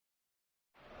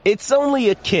It's only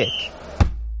a kick,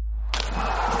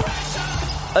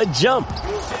 a jump,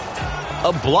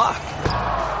 a block.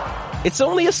 It's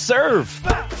only a serve.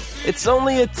 It's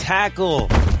only a tackle,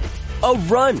 a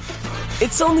run.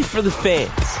 It's only for the fans.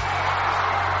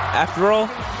 After all,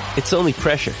 it's only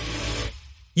pressure.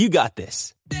 You got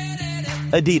this.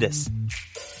 Adidas.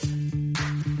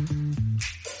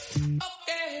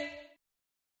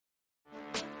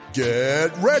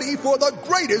 Get ready for the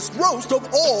greatest roast of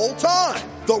all time.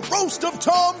 The Roast of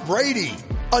Tom Brady.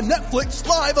 A Netflix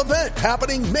live event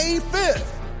happening May 5th.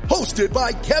 Hosted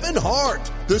by Kevin Hart.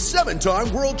 The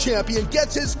 7-time world champion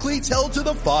gets his cleats held to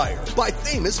the fire by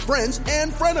famous friends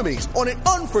and frenemies on an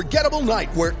unforgettable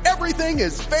night where everything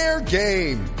is fair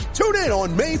game. Tune in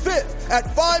on May 5th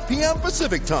at 5 p.m.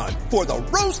 Pacific time for the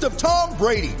Roast of Tom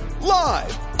Brady.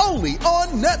 Live only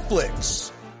on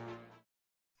Netflix.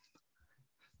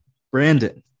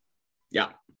 Brandon.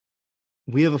 Yeah.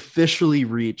 We have officially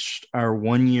reached our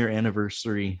 1-year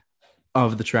anniversary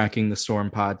of the Tracking the Storm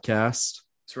podcast.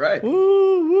 That's right. Woo,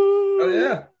 woo. Oh,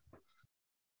 yeah.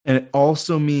 And it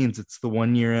also means it's the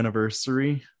 1-year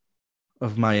anniversary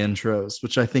of my intros,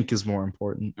 which I think is more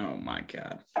important. Oh, my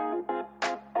God.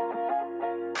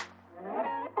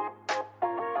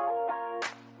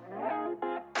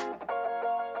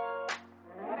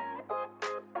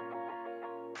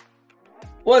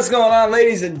 What's going on,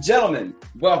 ladies and gentlemen?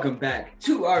 Welcome back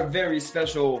to our very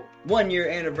special 1-year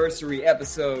anniversary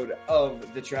episode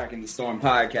of the Tracking the Storm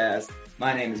podcast.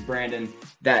 My name is Brandon.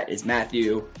 That is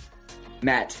Matthew.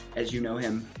 Matt, as you know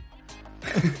him.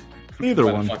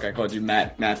 Either one. Fuck, I called you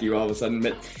Matthew all of a sudden.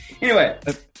 But anyway,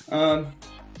 but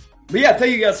yeah,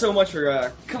 thank you guys so much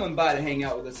for coming by to hang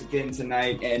out with us again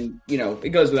tonight. And, you know, it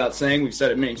goes without saying, we've said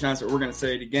it many times, but we're going to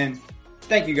say it again.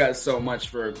 Thank you guys so much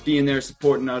for being there,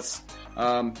 supporting us.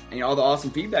 And all the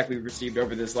awesome feedback we've received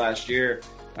over this last year.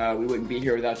 We wouldn't be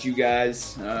here without you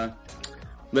guys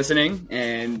listening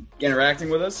and interacting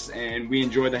with us, and we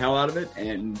enjoy the hell out of it,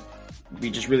 and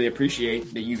we just really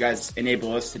appreciate that you guys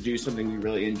enable us to do something we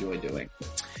really enjoy doing.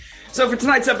 So for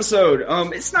tonight's episode,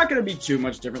 it's not going to be too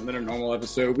much different than a normal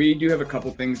episode. We do have a couple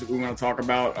things that we want to talk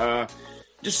about,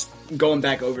 just going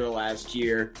back over the last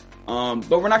year, but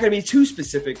we're not going to be too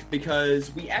specific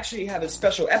because we actually have a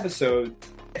special episode.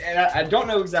 And I don't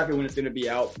know exactly when it's going to be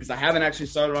out because I haven't actually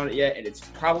started on it yet, and it's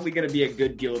probably going to be a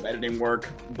good deal of editing work.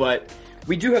 But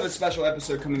we do have a special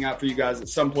episode coming out for you guys at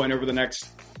some point over the next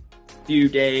few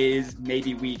days,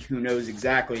 maybe week, who knows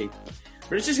exactly.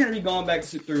 But it's just going to be going back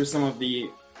through some of the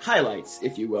highlights,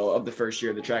 if you will, of the first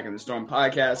year of the Tracking the Storm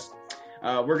podcast.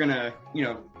 We're going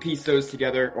to, piece those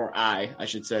together, or I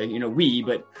should say,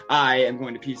 but I am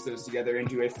going to piece those together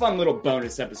into a fun little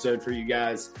bonus episode for you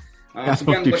guys. So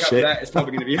be on the lookout for that. It's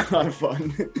probably going to be a lot of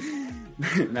fun.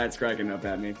 Matt's cracking up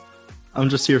at me. I'm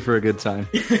just here for a good time.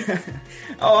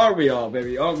 Oh, aren't we all,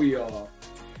 baby? Aren't we all?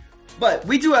 But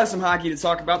we do have some hockey to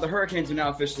talk about. The Hurricanes are now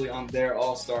officially on their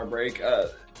All-Star break.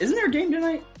 Isn't there a game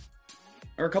tonight?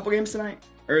 Or a couple games tonight?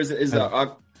 Or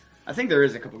I think there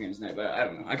is a couple games tonight, but I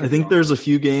don't know. I think there's a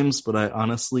few games, but I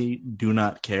honestly do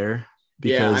not care.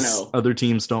 Because other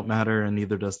teams don't matter, and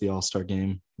neither does the All-Star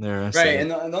game there. Right, and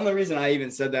the only reason I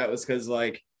even said that was because,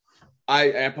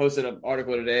 I posted an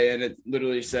article today, and it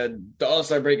literally said, the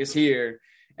All-Star break is here,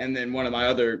 and then one of my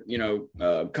other,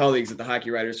 colleagues at the Hockey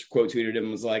Writers quote tweeted him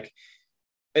and was like,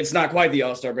 it's not quite the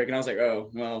All-Star break, and I was like, oh,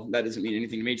 well, that doesn't mean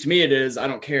anything to me. To me, it is. I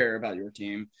don't care about your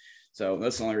team. So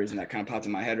that's the only reason that kind of popped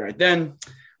in my head right then.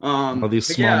 All these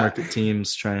small market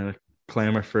teams trying to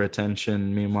clamor for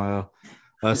attention, meanwhile –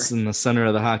 us in the center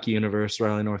of the hockey universe,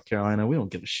 Raleigh, North Carolina, we don't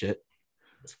give a shit.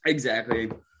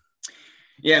 Exactly.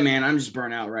 Yeah, man, I'm just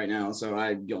burnt out right now, so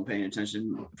I don't pay any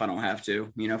attention if I don't have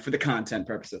to, for the content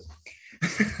purposes.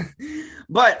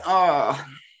 But I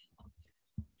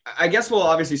guess we'll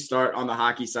obviously start on the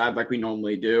hockey side like we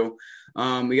normally do.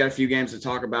 We got a few games to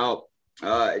talk about.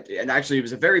 And actually, it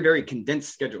was a very, very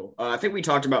condensed schedule. I think we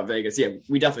talked about Vegas. Yeah,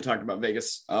 we definitely talked about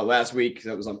Vegas last week.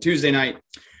 That was on Tuesday night.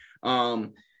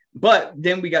 But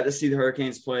then we got to see the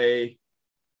Hurricanes play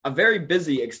a very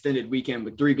busy extended weekend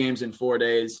with 3 games in 4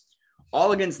 days,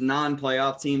 all against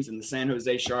non-playoff teams in the San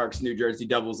Jose Sharks, New Jersey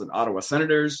Devils, and Ottawa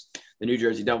Senators. The New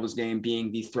Jersey Devils game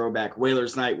being the throwback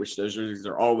Whalers night, which those jerseys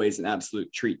are always an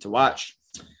absolute treat to watch.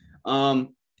 And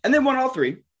then won all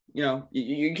 3.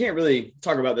 You can't really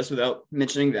talk about this without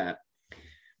mentioning that.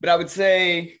 But I would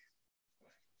say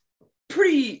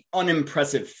pretty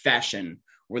unimpressive fashion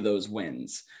were those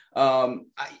wins.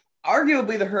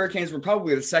 Arguably, the Hurricanes were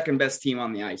probably the second best team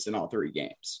on the ice in all 3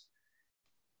 games.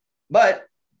 But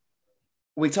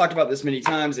we talked about this many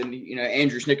times, and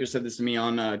Andrew Schnicker said this to me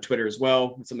on Twitter as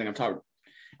well. It's something I've talked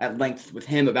at length with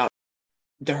him about.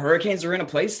 the Hurricanes are in a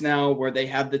place now where they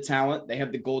have the talent, they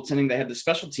have the goaltending, they have the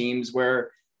special teams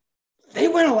where they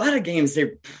win a lot of games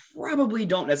they probably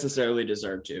don't necessarily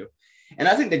deserve to. And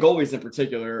I think the goalies in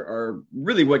particular are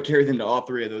really what carried them to all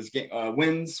three of those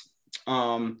wins.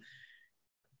 And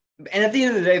at the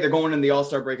end of the day, they're going in the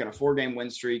All-Star break on a 4-game win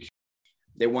streak.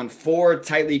 They won 4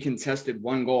 tightly contested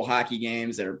 1-goal hockey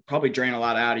games that are probably drain a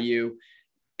lot out of you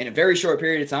in a very short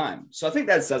period of time. So I think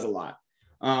that says a lot.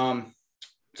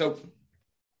 So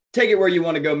take it where you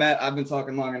want to go, Matt. I've been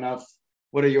talking long enough.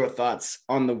 What are your thoughts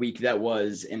on the week that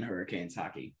was in Hurricanes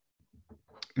hockey?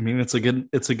 I mean, it's a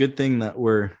good thing that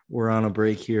we're on a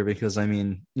break here because, I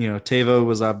mean, Teuvo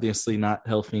was obviously not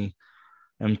healthy.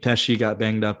 And Pesce got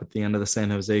banged up at the end of the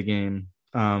San Jose game.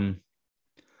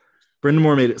 Brendan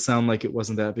Moore made it sound like it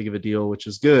wasn't that big of a deal, which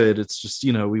is good. It's just,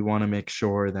 we want to make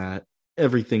sure that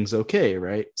everything's okay,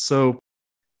 right? So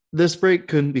this break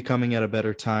couldn't be coming at a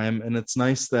better time. And it's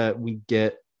nice that we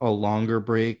get a longer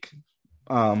break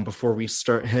before we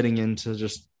start heading into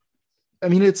just, I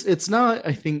mean, it's not,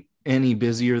 I think, any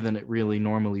busier than it really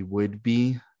normally would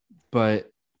be,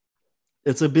 but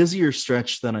it's a busier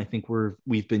stretch than I think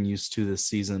we've been used to this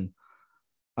season.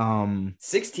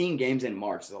 16 games in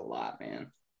March is a lot,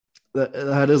 man.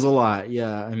 That is a lot.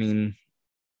 Yeah. I mean,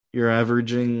 you're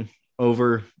averaging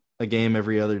over a game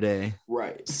every other day.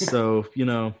 Right. So,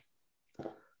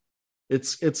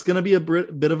 it's going to be a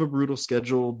bit of a brutal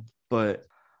schedule, but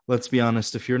let's be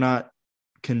honest, if you're not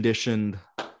conditioned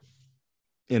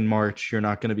in March, you're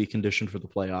not going to be conditioned for the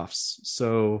playoffs.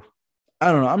 So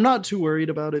I don't know. I'm not too worried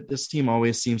about it. This team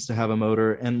always seems to have a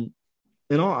motor. And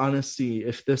in all honesty,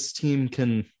 if this team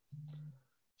can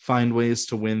find ways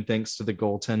to win thanks to the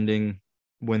goaltending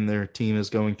when their team is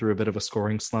going through a bit of a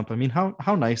scoring slump, I mean,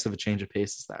 how nice of a change of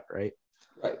pace is that, right?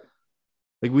 Right.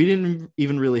 Like, we didn't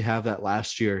even really have that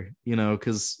last year,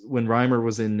 because when Reimer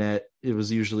was in net, it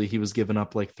was usually he was giving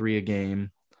up like 3 a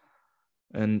game.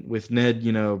 And with Ned,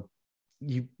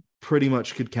 you pretty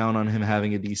much could count on him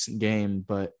having a decent game,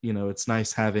 but it's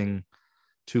nice having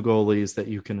 2 goalies that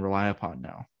you can rely upon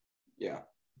now. Yeah.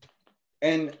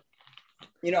 And,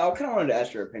 I kind of wanted to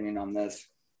ask your opinion on this.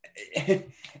 And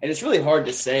it's really hard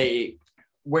to say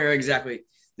where exactly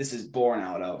this is born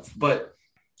out of, but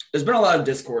there's been a lot of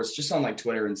discourse just on like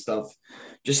Twitter and stuff,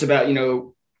 just about,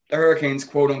 the Hurricanes,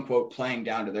 quote unquote, playing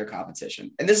down to their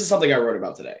competition. And this is something I wrote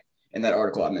about today in that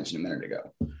article I mentioned a minute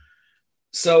ago.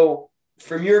 So,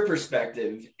 from your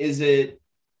perspective, is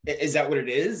that what it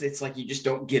is? It's like you just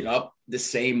don't get up the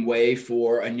same way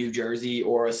for a New Jersey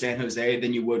or a San Jose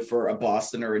than you would for a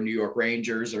Boston or a New York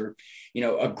Rangers or,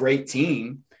 a great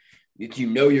team that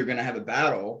you're going to have a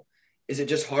battle. Is it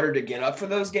just harder to get up for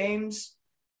those games?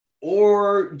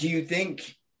 Or do you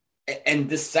think, and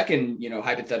this second,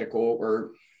 hypothetical, or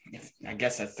I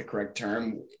guess that's the correct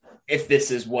term, if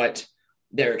this is what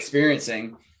they're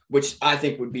experiencing, which I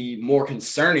think would be more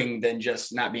concerning than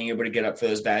just not being able to get up for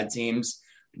those bad teams,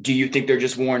 do you think they're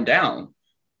just worn down?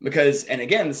 Because, and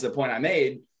again, this is the point I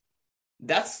made,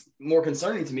 that's more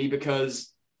concerning to me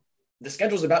because the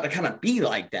schedule's about to kind of be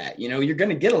like that. You're going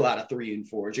to get a lot of 3 and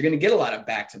 4s. You're going to get a lot of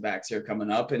back-to-backs here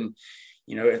coming up. And,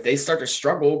 if they start to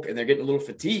struggle and they're getting a little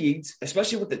fatigued,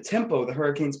 especially with the tempo the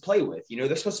Hurricanes play with,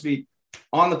 they're supposed to be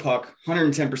on the puck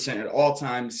 110% at all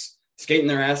times, skating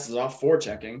their asses off,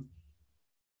 forechecking.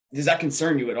 Does that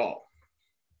concern you at all?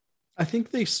 I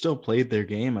think they still played their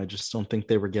game. I just don't think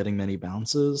they were getting many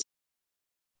bounces.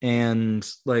 And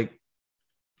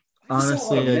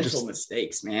honestly, mental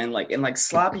mistakes, man. And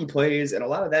sloppy plays, and a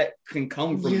lot of that can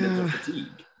come from mental fatigue.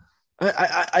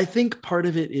 I think part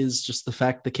of it is just the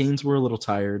fact the Canes were a little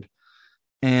tired.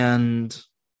 And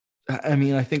I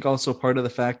mean, I think also part of the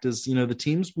fact is, the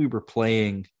teams we were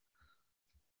playing,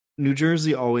 New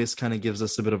Jersey always kind of gives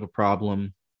us a bit of a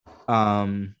problem.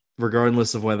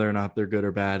 Regardless of whether or not they're good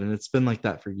or bad. And it's been like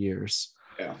that for years.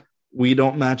 Yeah. We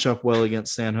don't match up well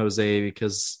against San Jose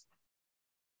because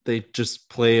they just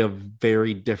play a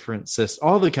very different system.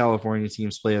 All the California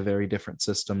teams play a very different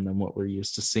system than what we're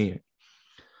used to seeing.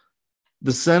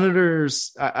 The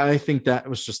Senators, I think that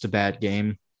was just a bad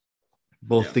game.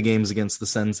 Both the games against the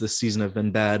Sens this season have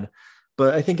been bad,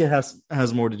 but I think it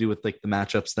has more to do with the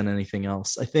matchups than anything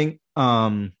else. I think,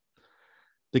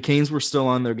 the Canes were still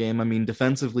on their game. I mean,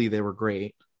 defensively, they were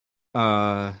great. They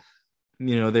were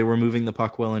moving the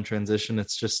puck well in transition.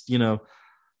 It's just,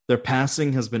 their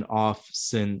passing has been off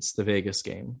since the Vegas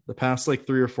game. The past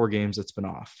 3 or 4 games, it's been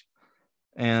off.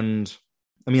 And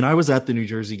I mean, I was at the New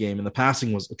Jersey game and the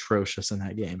passing was atrocious in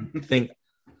that game.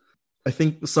 I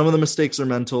think some of the mistakes are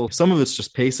mental. Some of it's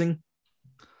just pacing.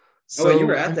 Oh, wait, you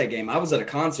were at that game. I was at a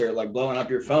concert, like blowing up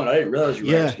your phone. I didn't realize you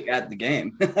were actually at the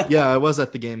game. Yeah, I was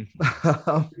at the game.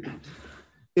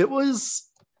 It was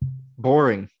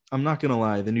boring. I'm not gonna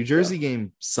lie. The New Jersey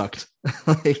game sucked.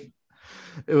 Like,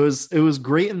 it was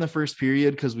great in the first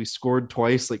period because we scored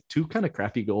twice, like 2 kind of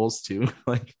crappy goals too.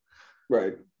 Like,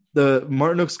 right. The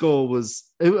Martinook's goal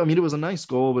it was a nice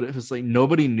goal, but it was like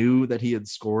nobody knew that he had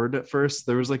scored at first.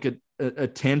 There was like a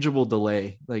tangible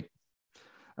delay. Like,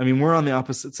 I mean, we're on the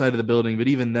opposite side of the building, but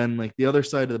even then, like, the other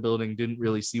side of the building didn't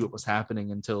really see what was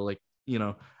happening until, like,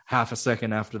 half a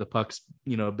second after the puck's,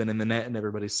 been in the net and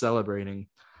everybody's celebrating.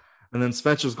 And then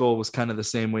Svech's goal was kind of the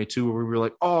same way too, where we were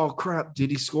like, oh crap, did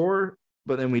he score?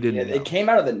 But then we didn't. Yeah, it came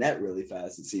out of the net really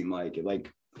fast. It seemed like it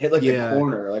hit like the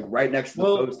corner, like right next to the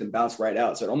post and bounced right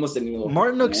out. So it almost didn't even look.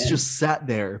 Martinook's just sat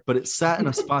there, but it sat in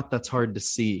a spot that's hard to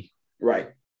see.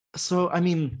 Right. So, I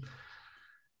mean,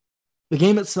 the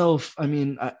game itself, I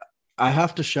mean, I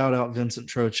have to shout out Vincent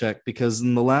Trocheck because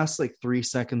in the last like 3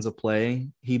 seconds of play,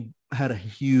 he had a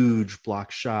huge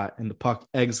block shot and the puck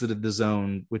exited the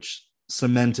zone, which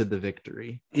cemented the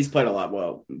victory. He's played a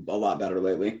lot better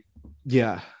lately.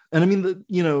 Yeah. And I mean,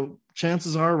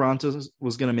 chances are Ronta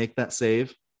was going to make that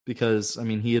save because, I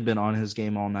mean, he had been on his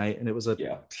game all night and it was a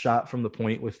shot from the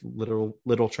point with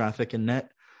little traffic in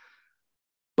net.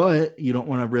 But you don't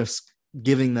want to risk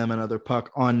giving them another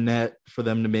puck on net for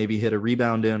them to maybe hit a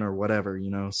rebound in or whatever,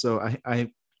 So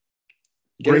I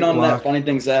getting on that, funny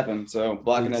things happen. So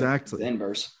blocking exactly the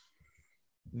inverse.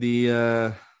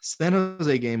 The San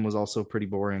Jose game was also pretty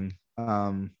boring.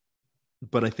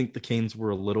 But I think the Canes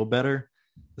were a little better.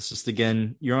 It's just,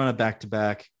 again, you're on a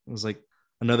back-to-back. It was like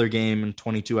another game in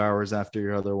 22 hours after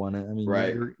your other one. I mean,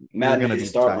 right. You're going to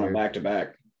start on a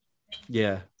back-to-back.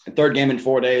 Yeah. And third game in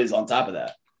 4 days on top of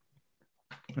that.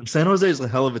 And San Jose is a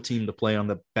hell of a team to play on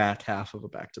the back half of a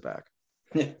back-to-back.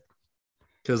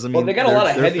 Because, I mean, they got a lot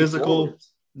of heavy physical.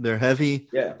 Forwards. They're heavy.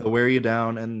 Yeah. They'll wear you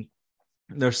down. And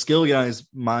their skill guys,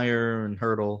 Meyer and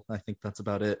Hurdle, I think that's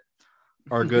about it,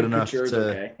 are good enough to.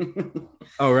 Okay.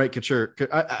 Oh, right, Couture.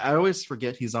 I always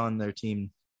forget he's on their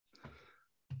team.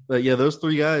 But yeah, those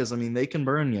 3 guys, I mean, they can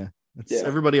burn you.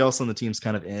 Everybody else on the team's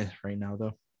kind of right now,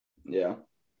 though. Yeah.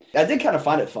 I did kind of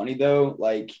find it funny, though.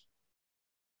 Like,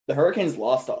 the Hurricanes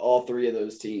lost to all 3 of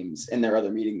those teams in their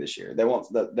other meeting this year. That was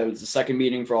the second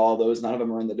meeting for all those. None of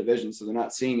them are in the division, so they're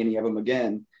not seeing any of them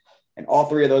again. And all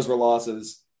 3 of those were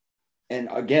losses. And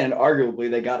again,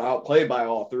 arguably, they got outplayed by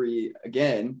all 3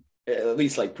 again, at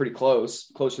least like pretty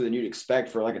closer than you'd expect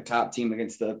for like a top team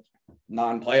against the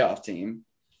non-playoff team.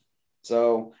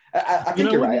 So I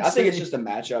think you're right. I think it's just a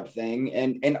matchup thing.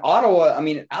 And Ottawa, I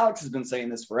mean, Alex has been saying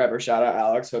this forever. Shout out,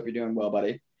 Alex. Hope you're doing well,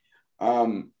 buddy.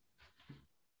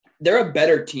 They're a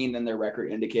better team than their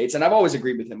record indicates. And I've always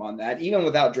agreed with him on that, even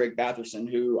without Drake Batherson,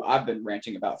 who I've been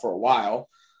ranting about for a while.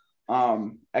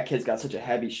 That kid's got such a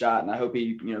heavy shot, and I hope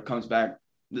he, comes back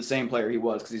the same player he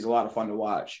was because he's a lot of fun to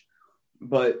watch.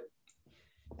 But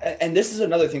and this is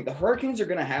another thing. The Hurricanes are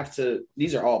going to have to –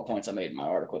 these are all points I made in my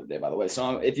article today, by the way.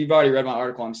 So if you've already read my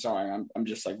article, I'm sorry. I'm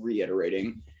just like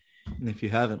reiterating. And if you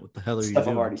haven't, what the hell are you doing? Stuff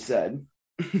I've already said.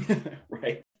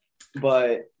 Right.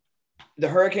 But the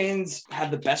Hurricanes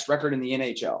have the best record in the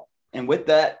NHL. And with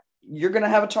that, you're going to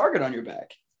have a target on your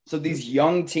back. So these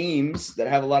young teams that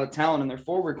have a lot of talent in their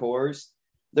forward cores,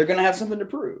 they're going to have something to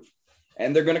prove.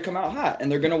 And they're going to come out hot.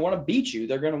 And they're going to want to beat you.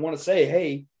 They're going to want to say,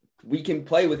 hey, we can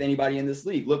play with anybody in this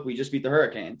league. Look, we just beat the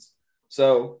Hurricanes.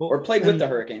 So, or played with the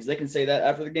Hurricanes. They can say that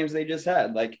after the games they just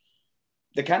had. Like,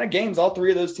 the kind of games all 3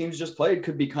 of those teams just played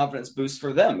could be confidence boosts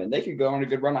for them. And they could go on a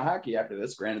good run of hockey after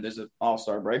this. Granted, there's an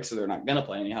all-star break, so they're not going to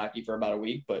play any hockey for about a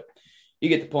week. But you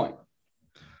get the point.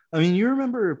 I mean, you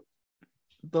remember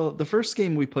the first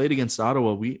game we played against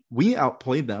Ottawa, we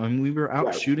outplayed them. I mean, we were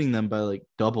out shooting them by like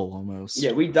double almost.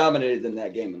 Yeah, we dominated them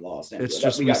that game and lost. It's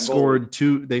just we scored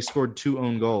 2. They scored 2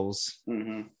 own goals.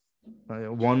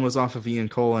 Mm-hmm. One was off of Ian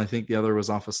Cole, and I think the other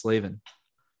was off of Slavin.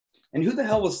 And who the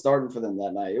hell was starting for them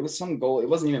that night? It was some goal. It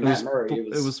wasn't even Matt Murray.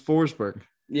 It was Forsberg.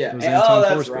 Yeah.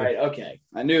 That's Forsberg. Right. Okay.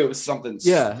 I knew it was something.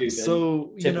 Yeah. Stupid.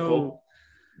 So Typical.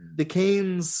 The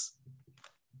Canes.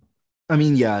 I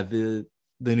mean, yeah, the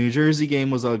New Jersey game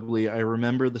was ugly. I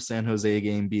remember the San Jose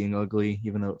game being ugly,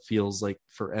 even though it feels like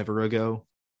forever ago.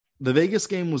 The Vegas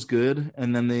game was good,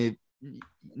 and then they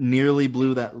nearly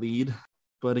blew that lead.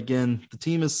 But again, the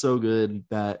team is so good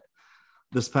that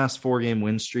this past 4-game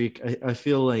win streak, I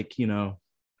feel like,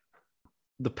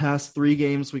 the past 3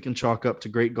 games we can chalk up to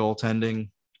great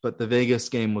goaltending, but the Vegas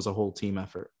game was a whole team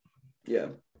effort. Yeah.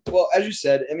 Well, as you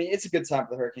said, I mean, it's a good time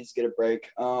for the Hurricanes to get a break.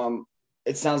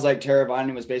 It sounds like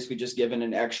Teravainen was basically just given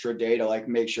an extra day to like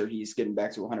make sure he's getting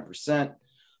back to 100%.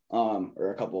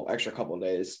 or extra couple of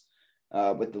days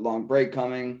with the long break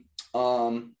coming.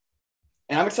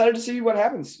 And I'm excited to see what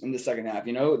happens in the second half.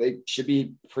 You know, they should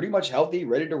be pretty much healthy,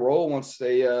 ready to roll once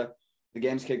the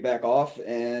games kick back off.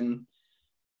 And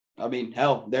I mean,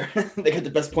 hell, they got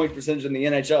the best point percentage in the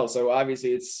NHL. So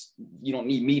obviously you don't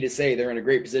need me to say they're in a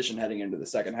great position heading into the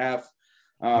second half.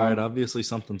 Right. Obviously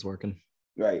something's working.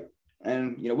 Right.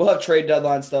 And, you know, we'll have trade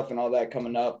deadline stuff and all that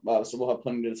coming up. So we'll have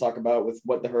plenty to talk about with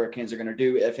what the Hurricanes are going to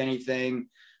do, if anything.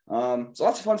 So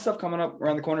lots of fun stuff coming up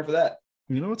around the corner for that.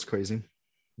 You know what's crazy?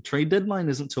 The trade deadline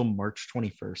isn't until March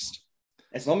 21st.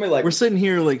 It's normally like we're sitting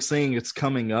here like saying it's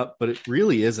coming up, but it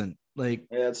really isn't. Like,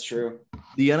 yeah, that's true.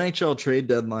 The NHL trade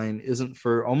deadline isn't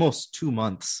for almost 2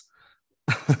 months.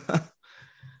 I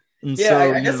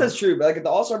guess that's true. But like at the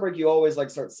All-Star break, you always like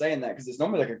start saying that because it's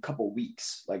normally like a couple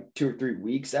weeks, like 2 or 3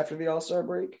 weeks after the All-Star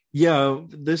break. Yeah,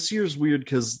 this year's weird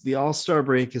because the All-Star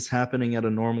break is happening at a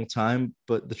normal time,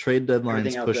 but the trade deadline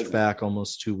is pushed back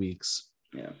almost 2 weeks.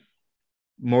 Yeah.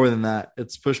 More than that,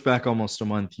 it's pushed back almost a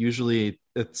month. Usually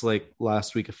it's like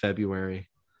last week of February.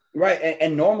 Right.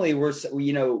 And normally we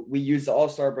use the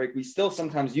All-Star break. We still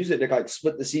sometimes use it to like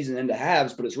split the season into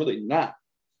halves, but it's really not.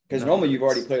 Because normally you've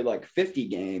already played like 50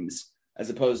 games as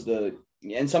opposed to,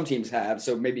 and some teams have,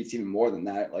 so maybe it's even more than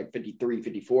that, like 53,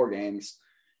 54 games.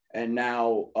 And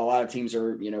now a lot of teams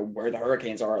are, you know, where the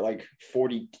Hurricanes are like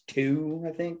 42,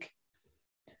 I think.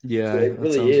 Yeah, so it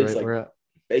really is right. like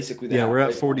basically. We're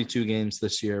at 42 games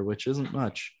this year, which isn't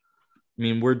much. I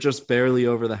mean, we're just barely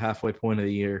over the halfway point of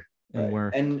the year.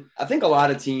 And and I think a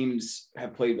lot of teams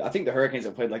have played. I think the Hurricanes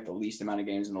have played like the least amount of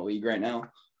games in the league right now.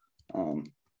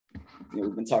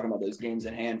 We've been talking about those games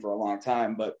in hand for a long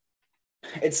time, but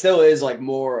it still is like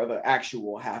more of an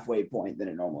actual halfway point than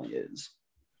it normally is.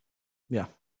 Yeah,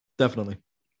 definitely.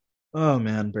 Oh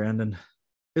man, Brandon,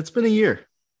 it's been a year.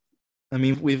 I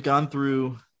mean, we've gone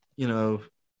through, you know,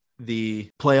 the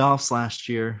playoffs last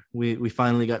year. We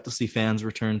finally got to see fans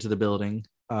return to the building.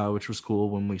 Which was cool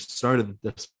when we started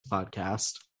this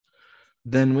podcast.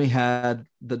 Then we had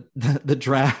the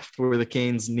draft where the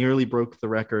Canes nearly broke the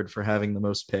record for having the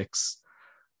most picks.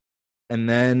 And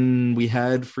then we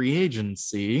had free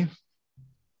agency,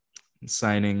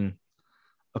 signing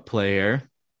a player.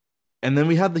 And then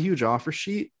we had the huge offer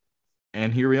sheet.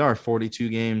 And here we are, 42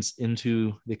 games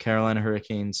into the Carolina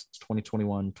Hurricanes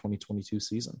 2021-2022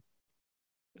 season.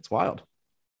 It's wild.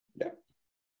 Yeah.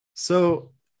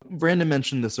 So Brandon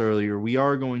mentioned this earlier. We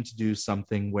are going to do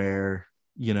something where,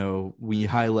 you know, we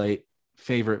highlight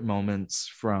favorite moments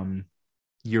from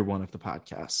year one of the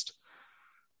podcast.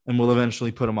 And we'll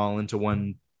eventually put them all into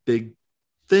one big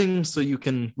thing so you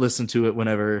can listen to it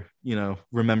whenever, you know,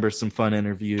 remember some fun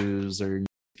interviews, or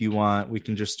if you want, we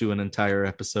can just do an entire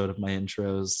episode of my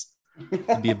intros.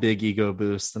 It'd be a big ego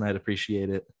boost and I'd appreciate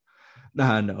it.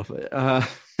 No,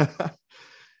 but,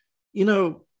 you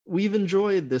know, we've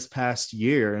enjoyed this past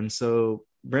year. And so,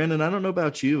 Brandon, I don't know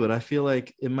about you, but I feel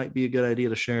like it might be a good idea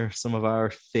to share some of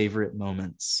our favorite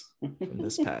moments from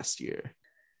this past year.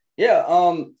 Yeah.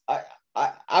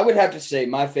 I would have to say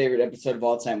my favorite episode of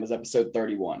all time was episode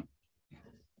 31.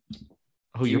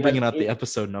 Oh, you're bringing out the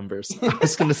episode numbers. I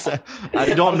was going to say,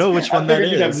 I don't know which one that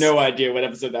is. You have no idea what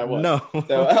episode that was. No.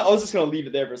 So I was just going to leave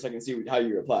it there for a second and see how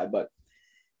you replied. But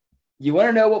you want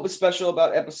to know what was special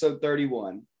about episode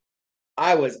 31?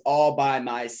 I was all by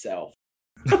myself.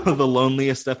 The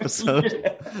loneliest episode.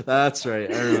 Yeah. That's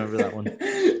right. I remember that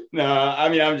one. No, I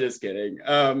mean, I'm just kidding.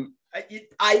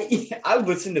 I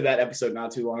listened to that episode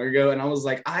not too long ago, and I was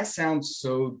like, I sound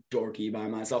so dorky by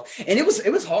myself, and it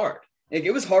was hard. Like,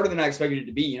 it was harder than I expected it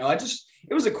to be. You know,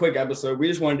 it was a quick episode. We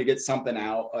just wanted to get something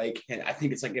out. Like, and I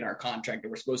think it's like in our contract that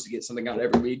we're supposed to get something out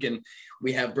every week, and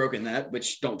we have broken that.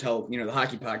 Which don't tell, you know, the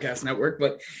Hockey Podcast Network.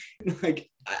 But like,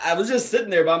 I was just sitting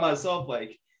there by myself,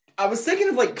 like. I was thinking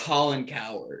of like Colin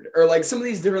Cowherd or like some of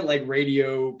these different like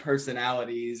radio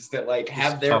personalities that like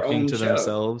have just their own to show.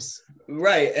 Themselves.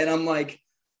 Right. And I'm like,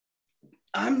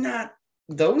 I'm not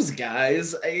those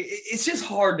guys. It's just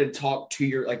hard to talk to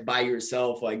your like by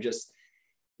yourself, like just,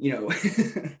 you know,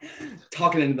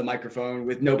 talking into the microphone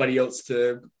with nobody else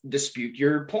to dispute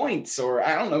your points. Or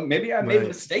I don't know, maybe I made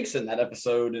mistakes in that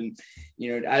episode and,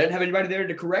 you know, I didn't have anybody there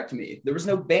to correct me. There was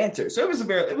no banter. So it was a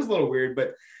little weird,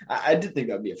 but I did think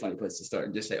that'd be a funny place to start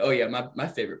and just say, oh yeah, my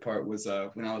favorite part was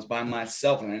when I was by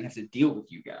myself and I didn't have to deal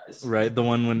with you guys. Right. The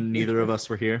one when neither of us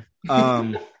were here.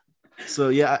 So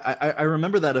yeah, I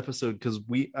remember that episode because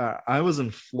I was in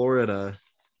Florida,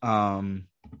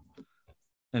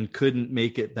 and couldn't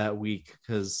make it that week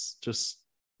because just,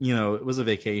 you know, it was a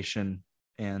vacation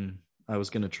and I was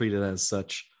going to treat it as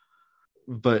such.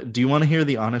 But do you want to hear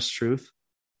the honest truth?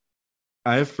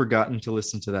 I have forgotten to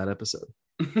listen to that episode.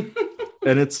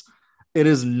 And it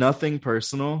is nothing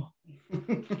personal.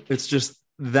 It's just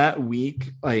that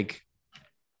week, like,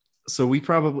 so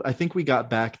I think we got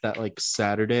back that like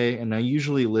Saturday, and I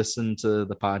usually listen to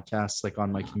the podcast like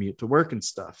on my commute to work and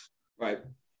stuff. Right.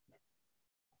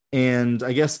 And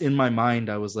I guess in my mind,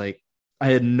 I was like, I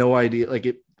had no idea,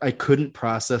 like I couldn't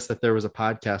process that there was a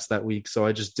podcast that week. So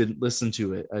I just didn't listen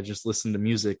to it. I just listened to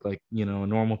music like, a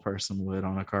normal person would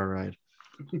on a car ride.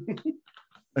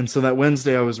 And so that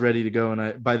Wednesday I was ready to go.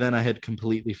 And by then I had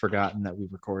completely forgotten that we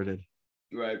recorded.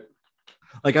 Right.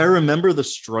 Like I remember the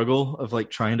struggle of like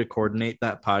trying to coordinate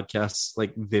that podcast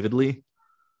like vividly,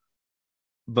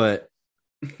 but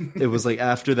it was like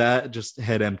after that, just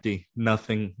head empty,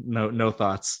 nothing, no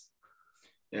thoughts.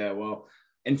 Yeah. Well,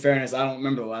 in fairness, I don't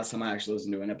remember the last time I actually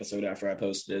listened to an episode after I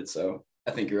posted it. So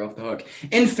I think you're off the hook.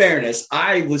 In fairness,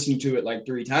 I listened to it like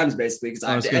 3 times basically because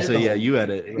I was going to say, yeah, you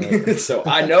edit. Yeah. So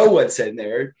I know what's in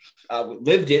there. I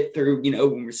lived it through,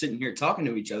 when we're sitting here talking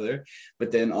to each other.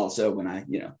 But then also when I,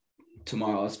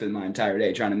 tomorrow I'll spend my entire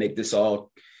day trying to make this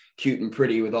all cute and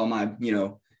pretty with all my,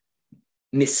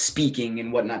 misspeaking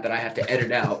and whatnot that I have to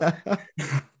edit out.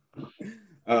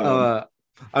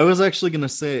 I was actually going to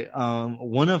say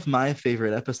one of my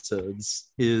favorite episodes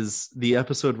is the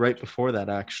episode right before that,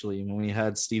 actually, when we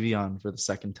had Stevie on for the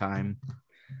second time,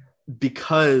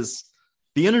 because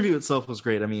the interview itself was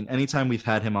great. I mean, anytime we've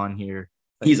had him on here,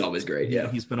 he's always great.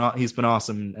 Yeah. He's been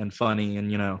awesome and funny.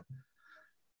 And,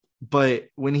 but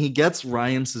when he gets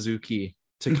Ryan Suzuki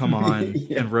to come on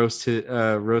and roast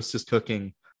his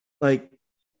cooking, like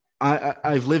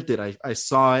I've lived it. I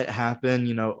saw it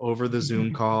happen, over the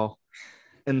Zoom call.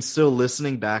 And still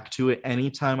listening back to it,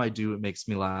 anytime I do, it makes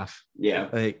me laugh. Yeah.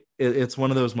 Like it's one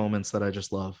of those moments that I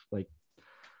just love. Like,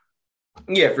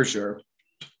 yeah, for sure.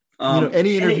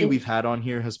 Any interview we've had on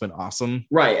here has been awesome.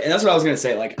 Right. And that's what I was going to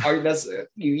say. Like,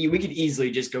 we could easily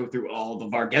just go through all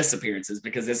of our guest appearances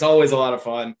because it's always a lot of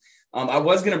fun. I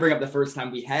was going to bring up the first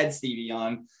time we had Stevie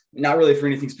on, not really for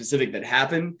anything specific that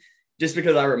happened, just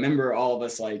because I remember all of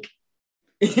us like,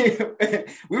 we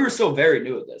were still very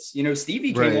new at this.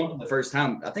 Stevie came on for the first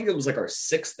time. I think it was like our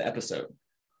 6th episode.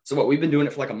 So we've been doing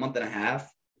it for like a month and a half.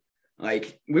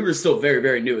 Like we were still very,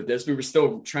 very new at this. We were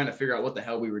still trying to figure out what the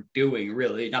hell we were doing,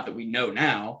 really. Not that we know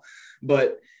now,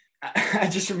 but I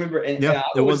just remember. And I've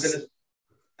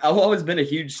always been a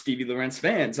huge Stevie Lawrence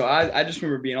fan. So I just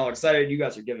remember being all excited. You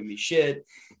guys are giving me shit.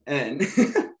 And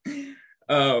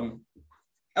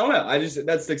I don't know.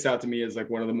 That sticks out to me as like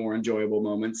one of the more enjoyable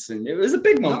moments, and it was a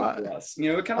big moment for us.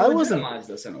 It kind of legitimized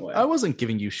us in a way. I wasn't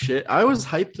giving you shit. I was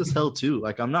hyped as hell too.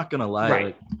 Like I'm not gonna lie. Right.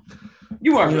 Like,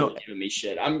 you aren't really giving me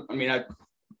shit.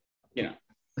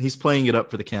 He's playing it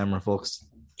up for the camera, folks.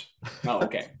 Oh,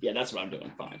 okay. Yeah, that's what I'm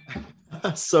doing. Fine.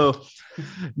 So,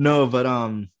 no, but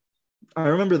I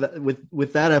remember that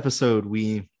with that episode,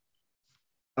 we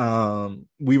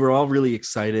were all really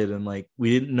excited and like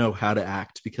we didn't know how to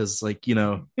act because like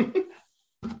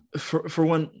for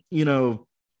one,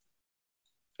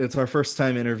 it's our first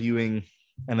time interviewing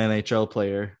an NHL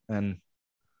player, and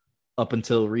up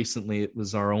until recently it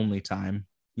was our only time,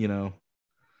 and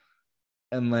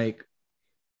like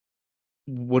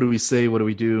what do we say, what do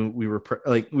we do? We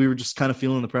were just kind of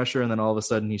feeling the pressure, and then all of a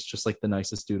sudden he's just like the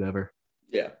nicest dude ever.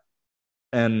 Yeah.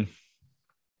 And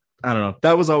I don't know,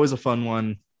 that was always a fun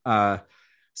one.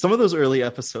 Some of those early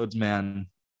episodes, man,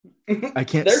 I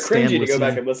can't. They're stand cringy listening. to go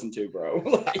back and listen to,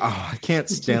 bro. I can't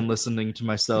stand listening to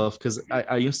myself because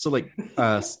I used to like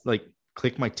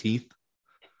click my teeth,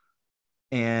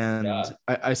 and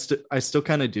I still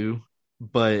kind of do,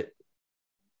 but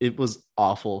it was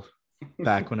awful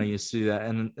back when I used to do that,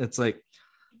 and it's like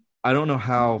I don't know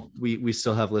how we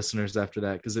still have listeners after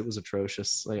that because it was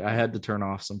atrocious. Like I had to turn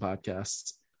off some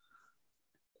podcasts.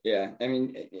 Yeah, I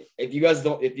mean, if you guys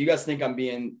think I'm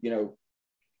being,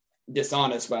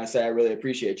 dishonest when I say I really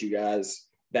appreciate you guys,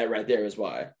 that right there is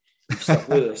why. You're stuck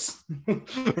with us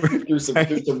through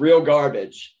some real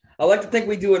garbage. I like to think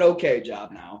we do an okay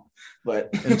job now, but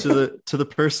and to the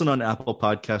person on Apple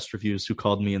Podcast Reviews who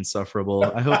called me insufferable,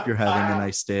 I hope you're having a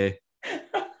nice day.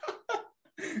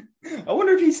 I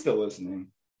wonder if he's still listening.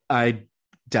 I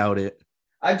doubt it.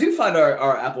 I do find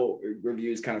our Apple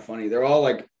reviews kind of funny. They're all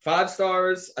like 5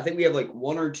 stars. I think we have like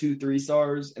 1 or 2 3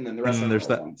 stars, and then the rest of them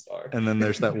are 1 star. And then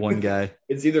there's that one guy.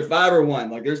 It's either 5 or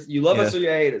 1. Like you love us or you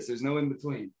hate us. There's no in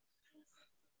between.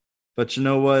 But you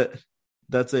know what?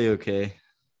 That's a-okay.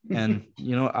 And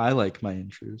I like my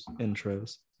intros.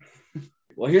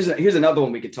 Well, here's another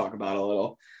one we could talk about a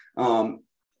little.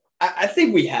 I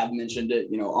think we have mentioned it,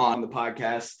 on the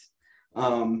podcast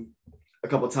a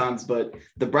couple of times, but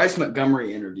the Bryce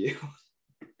Montgomery interview.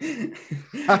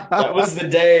 That was the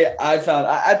day I found.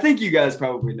 I think you guys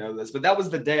probably know this, but that was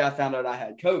the day I found out I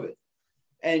had COVID.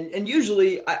 And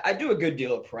usually I do a good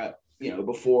deal of prep,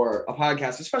 before a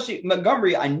podcast, especially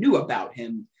Montgomery. I knew about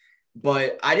him,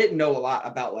 but I didn't know a lot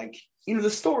about the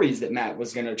stories that Matt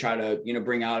was going to try to,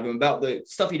 bring out of him, about the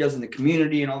stuff he does in the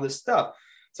community and all this stuff.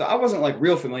 So I wasn't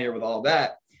real familiar with all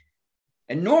that.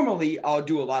 And normally I'll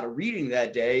do a lot of reading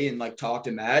that day and talk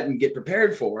to Matt and get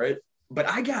prepared for it. But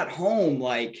I got home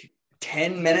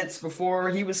 10 minutes before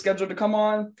he was scheduled to come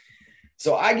on.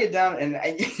 So I get down and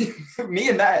me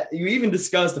and Matt, you even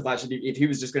discussed if he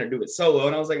was just going to do it solo.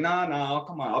 And I was like, no,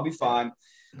 come on, I'll be fine.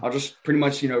 I'll just pretty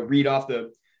much, read off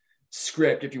the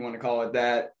script, if you want to call it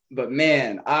that. But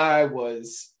man,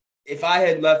 if I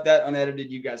had left that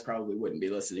unedited, you guys probably wouldn't be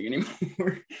listening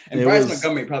anymore. And Bryce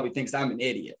Montgomery probably thinks I'm an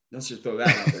idiot. Let's just throw that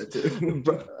out there too.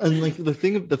 And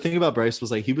the thing about Bryce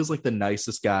was he was the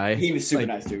nicest guy. He was super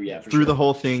nice too. Yeah. Through the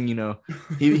whole thing,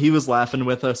 he was laughing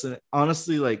with us. And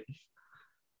honestly,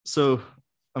 so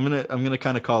I'm gonna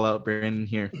kind of call out Brandon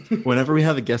here. Whenever we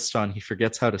have a guest on, he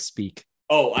forgets how to speak.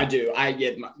 Oh, I do. I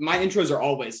get my intros are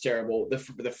always terrible.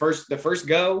 The first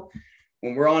go.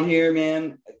 When we're on here,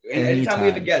 man, and anytime we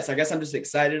have a guest, I guess I'm just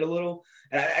excited a little,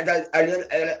 and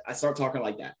I start talking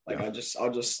like that. I'll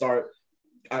just start.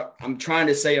 I'm trying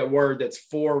to say a word that's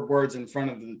 4 words in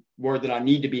front of the word that I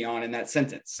need to be on in that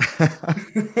sentence.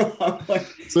 But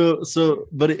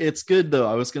it's good though.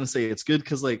 I was gonna say it's good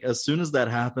because as soon as that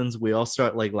happens, we all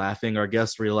start laughing. Our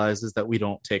guest realizes that we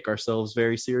don't take ourselves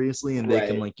very seriously, and they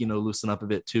can loosen up a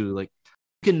bit too. You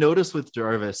can notice with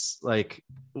Jarvis,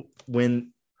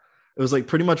 when it was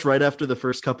pretty much right after the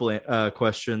first couple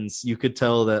questions, you could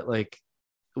tell that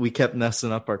we kept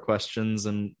messing up our questions,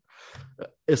 and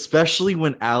especially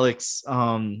when Alex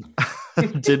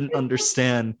didn't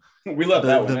understand we love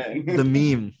the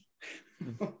meme.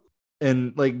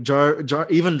 And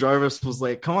even Jarvis was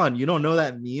come on, you don't know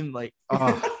that meme?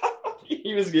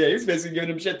 he was basically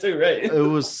giving him shit too, right? it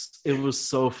was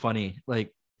so funny. I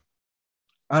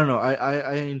don't know.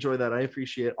 I enjoy that. I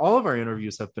appreciate all of our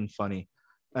interviews have been funny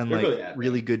and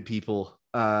really good people.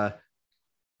 I've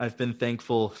been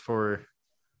thankful for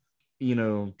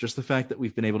just the fact that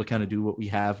we've been able to kind of do what we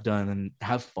have done and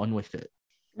have fun with it.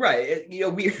 Right.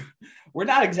 We're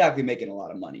not exactly making a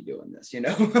lot of money doing this,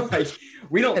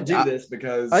 we don't do this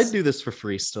because I do this for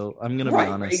free still. I'm going to be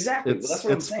honest. Exactly. That's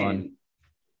what I'm saying.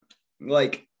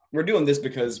 Fun. We're doing this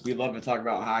because we love to talk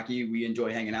about hockey. We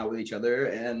enjoy hanging out with each other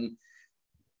and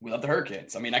we love the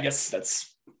Hurricanes. I mean, I guess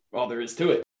that's all there is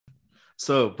to it.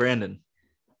 So Brandon,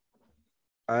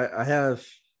 I have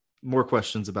more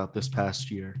questions about this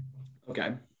past year.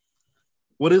 Okay.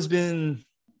 What has been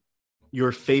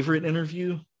your favorite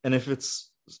interview? And if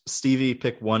it's Stevie,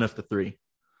 pick one of the 3.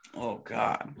 Oh,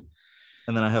 God.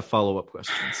 And then I have follow-up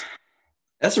questions.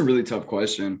 That's a really tough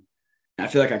question. I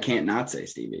feel like I can't not say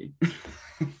Stevie.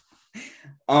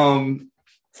 I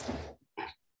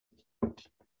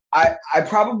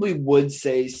probably would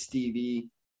say Stevie.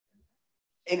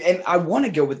 And I want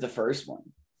to go with the first one.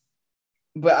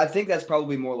 But I think that's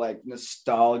probably more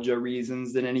nostalgia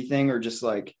reasons than anything, or just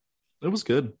it was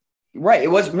good. Right.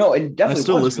 It was it definitely. I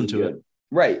still was listen really to good. it.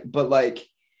 Right. But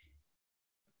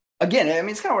again, I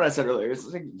mean, it's kind of what I said earlier.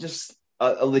 It's just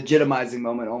a legitimizing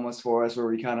moment almost for us, where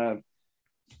we kind of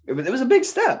it was a big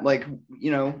step.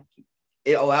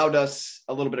 It allowed us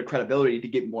a little bit of credibility to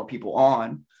get more people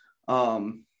on.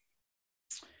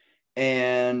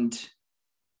 And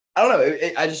I don't know.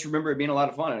 I just remember it being a lot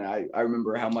of fun, and I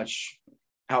remember how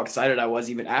excited I was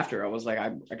even after. I was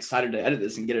I'm excited to edit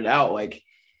this and get it out.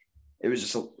 It was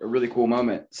just a really cool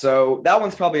moment. So that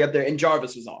one's probably up there. And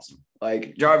Jarvis was awesome.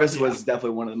 Jarvis was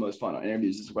definitely one of the most fun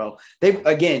interviews as well. They've,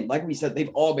 again, like we said,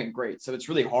 they've all been great. So it's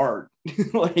really hard.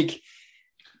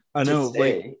 I know.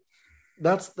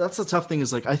 That's the tough thing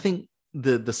is I think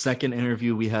the second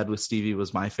interview we had with Stevie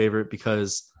was my favorite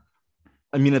because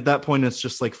I mean, at that point, it's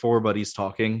just 4 buddies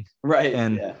talking, right?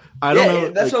 And I don't know.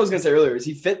 That's what I was gonna say earlier. Is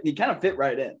he kind of fit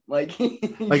right in? I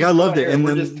loved it. And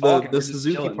then the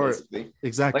Suzuki part, basically.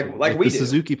 Exactly. The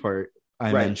Suzuki part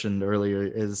I mentioned earlier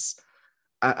is,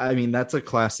 I mean, that's a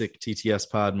classic TTS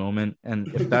pod moment. And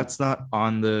if that's not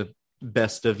on the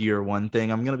best of year one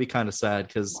thing, I'm gonna be kind of sad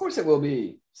because, of course, it will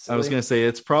be. Silly. I was gonna say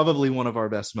it's probably one of our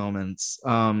best moments.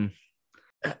 For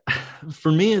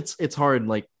me, it's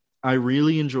hard. I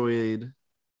really enjoyed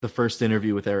the first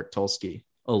interview with Eric Tulsky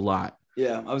a lot.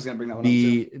 Yeah, I was going to bring that one up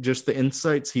too. Just the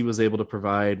insights he was able to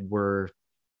provide were,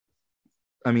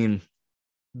 I mean,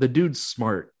 the dude's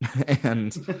smart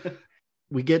and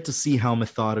we get to see how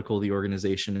methodical the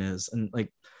organization is. And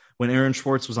when Aaron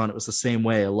Schwartz was on, it was the same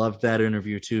way. I loved that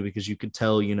interview too, because you could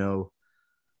tell,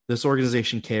 this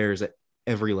organization cares at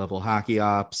every level, hockey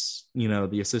ops,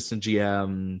 the assistant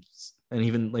GM, and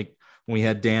even like when we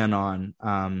had Dan on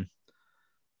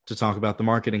to talk about the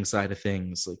marketing side of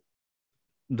things, like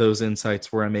those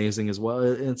insights were amazing as well.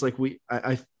 It's like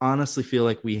I honestly feel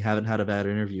like we haven't had a bad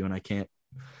interview, and I can't,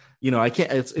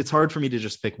 it's hard for me to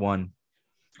just pick one.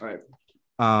 All right.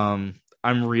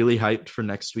 I'm really hyped for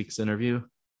next week's interview.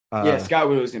 Scott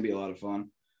Wheeler is going to be a lot of fun.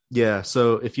 Yeah.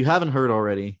 So if you haven't heard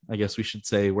already, I guess we should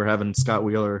say we're having Scott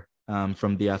Wheeler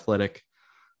from The Athletic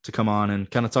to come on and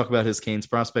kind of talk about his Canes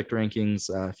prospect rankings.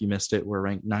 If you missed it, we're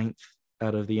ranked 9th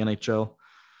out of the NHL,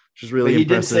 which is really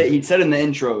impressive. He said in the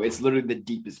intro, it's literally the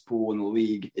deepest pool in the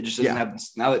league. It just doesn't have,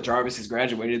 now that Jarvis has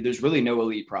graduated, there's really no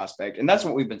elite prospect. And that's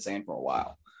what we've been saying for a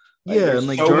while. And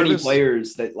like so many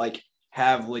players that like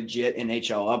have legit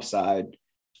NHL upside,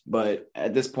 but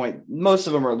at this point, most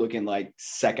of them are looking like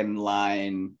second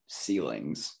line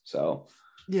ceilings. So,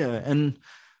 yeah. And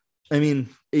I mean,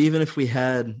 even if we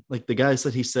had like the guys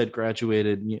that he said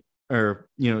graduated, or,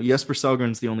 Jesper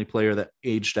Sellgren's the only player that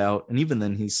aged out. And even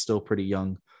then he's still pretty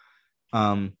young.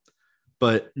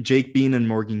 But Jake Bean and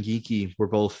Morgan Geekie were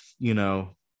both,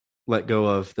 let go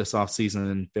of this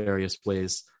offseason in various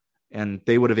ways. And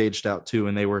they would have aged out too.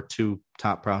 And they were 2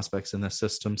 top prospects in this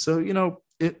system. So,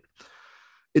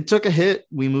 it took a hit.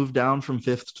 We moved down from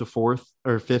 5th to 4th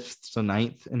or 5th to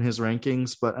 9th in his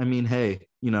rankings. But I mean, hey,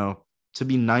 to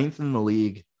be 9th in the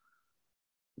league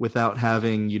without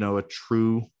having, a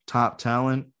true top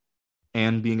talent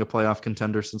and being a playoff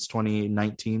contender since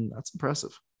 2019, that's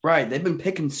impressive. Right. They've been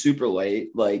picking super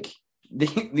late. Like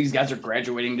these guys are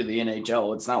graduating to the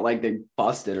NHL. It's not like they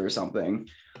busted or something.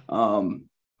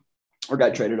 Or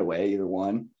got traded away, either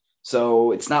one.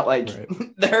 So it's not like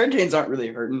the Hurricanes aren't really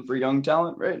hurting for young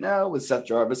talent right now with Seth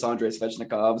Jarvis, Andrei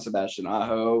Svechnikov, Sebastian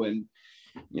Aho, and,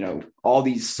 all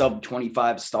these sub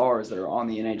 25 stars that are on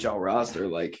the NHL roster.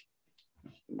 Like,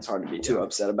 it's hard to be too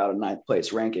upset about a 9th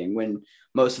place ranking when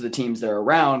most of the teams that are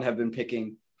around have been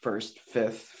picking 1st,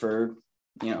 5th for,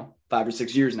 5 or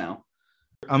 6 years now.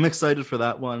 I'm excited for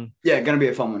that one. Yeah, going to be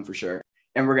a fun one for sure.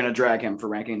 And we're going to drag him for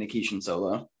ranking Nikishin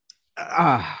solo.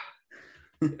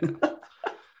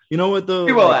 You know what though?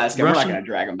 We will ask him. We're not going to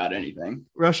drag him about anything.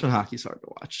 Russian hockey's hard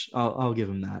to watch. I'll give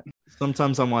him that.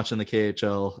 Sometimes I'm watching the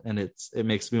KHL and it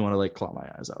makes me want to like claw my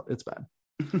eyes out. It's bad.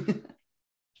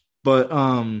 But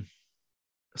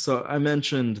so I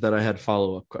mentioned that I had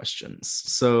follow-up questions.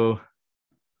 So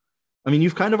I mean,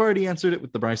 you've kind of already answered it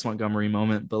with the Bryce Montgomery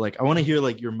moment, but like I want to hear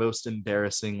like your most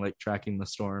embarrassing like Tracking the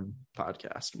Storm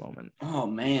podcast moment. Oh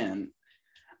man.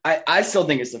 I still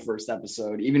think it's the first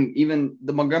episode. Even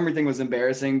the Montgomery thing was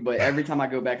embarrassing, but every time I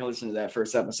go back and listen to that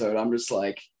first episode, I'm just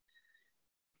like,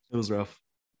 it was rough.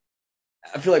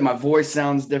 I feel like my voice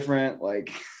sounds different.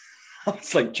 Like I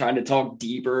was like trying to talk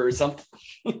deeper or something.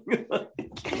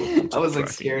 I was like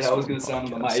scared I was going to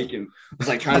sound on the mic and I was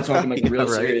like trying to talk in like a real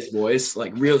serious voice,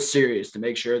 like real serious to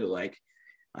make sure that like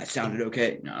I sounded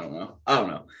okay. No, I don't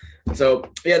know.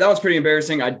 So yeah, that was pretty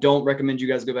embarrassing. I don't recommend you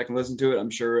guys go back and listen to it.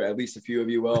 I'm sure at least a few of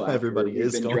you will. Everybody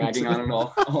is been dragging on it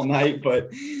all night,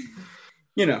 but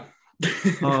you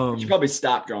should probably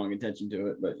stop drawing attention to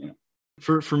it. But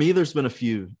for me, there's been a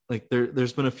few like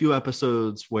there's been a few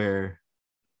episodes where,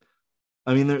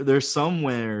 I mean, there's some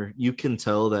where you can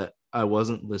tell that I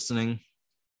wasn't listening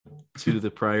to the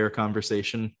prior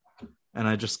conversation, and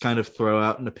I just kind of throw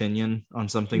out an opinion on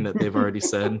something that they've already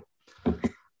said.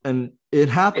 And it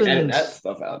happened. Edit that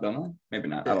stuff out, don't I? Maybe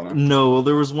not. I don't know. No, well,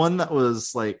 there was one that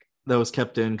was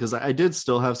kept in because I did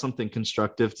still have something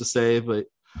constructive to say, but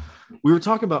we were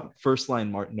talking about first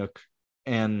line Martinook,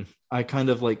 and I kind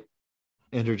of like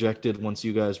interjected once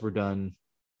you guys were done.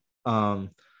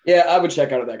 Yeah, I would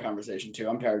check out of that conversation too.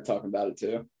 I'm tired of talking about it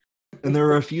too. And there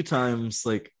were a few times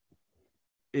like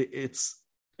it's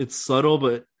subtle,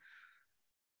 but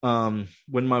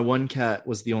when my one cat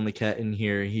was the only cat in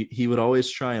here, he would always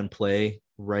try and play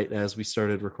right as we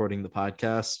started recording the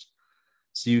podcast.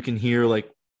 So you can hear like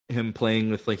him playing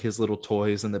with like his little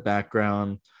toys in the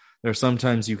background. There are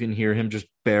sometimes you can hear him just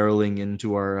barreling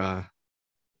into our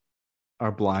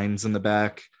blinds in the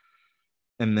back.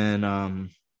 And then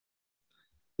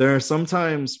there are some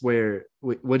times where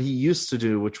what he used to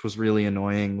do, which was really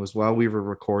annoying, was while we were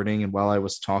recording and while I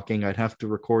was talking, I'd have to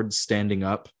record standing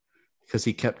up because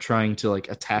he kept trying to like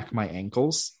attack my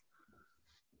ankles.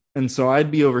 And so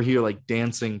I'd be over here like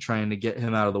dancing, trying to get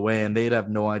him out of the way, and they'd have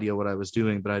no idea what I was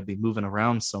doing, but I'd be moving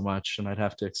around so much and I'd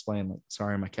have to explain like,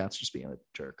 sorry, my cat's just being a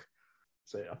jerk.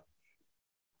 So yeah,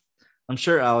 I'm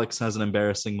sure Alex has an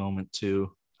embarrassing moment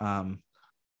too.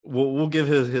 We'll give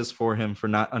his for him for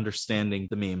not understanding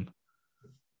the meme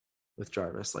with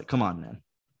Jarvis. Like, come on, man.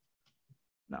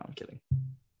 No, I'm kidding.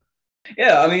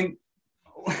 Yeah, I mean,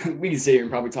 we can sit here and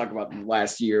probably talk about the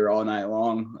last year all night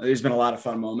long. There's been a lot of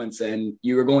fun moments, and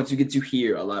you are going to get to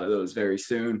hear a lot of those very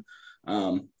soon,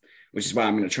 which is why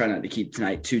I'm going to try not to keep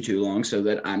tonight too long so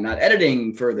that I'm not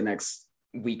editing for the next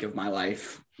week of my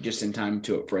life just in time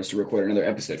for us to record another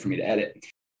episode for me to edit.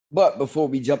 But before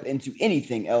we jump into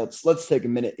anything else, let's take a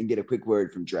minute and get a quick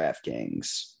word from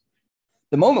DraftKings.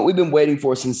 The moment we've been waiting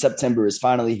for since September is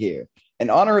finally here. In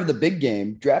honor of the big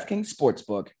game, DraftKings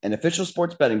Sportsbook, an official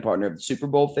sports betting partner of the Super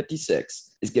Bowl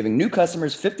 56, is giving new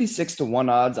customers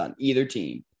 56-1 odds on either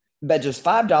team. Bet just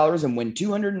 $5 and win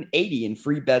 $280 in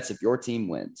free bets if your team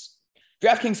wins.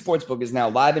 DraftKings Sportsbook is now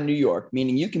live in New York,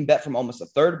 meaning you can bet from almost a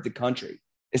third of the country.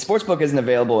 If Sportsbook isn't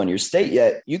available in your state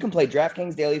yet, you can play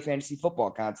DraftKings Daily Fantasy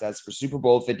Football Contest for Super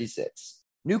Bowl 56.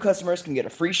 New customers can get a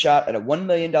free shot at a $1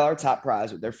 million top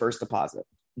prize with their first deposit.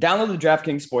 Download the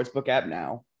DraftKings Sportsbook app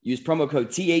now. Use promo code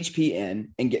THPN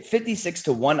and get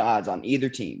 56-1 odds on either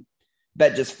team.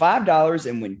 Bet just $5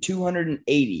 and win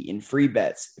 $280 in free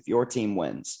bets if your team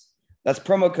wins. That's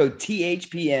promo code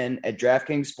THPN at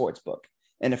DraftKings Sportsbook,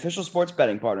 an official sports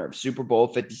betting partner of Super Bowl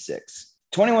 56.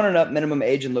 21 and up minimum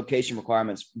age and location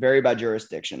requirements vary by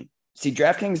jurisdiction. See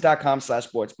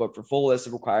DraftKings.com/sportsbook for full list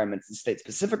of requirements and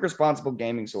state-specific responsible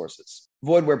gaming sources.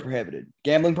 Void where prohibited.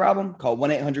 Gambling problem? Call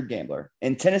 1-800-GAMBLER.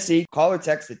 In Tennessee, call or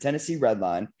text the Tennessee Red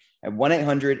Line at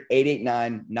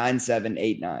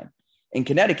 1-800-889-9789. In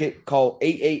Connecticut, call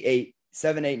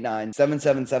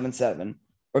 888-789-7777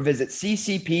 or visit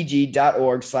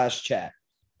ccpg.org/chat.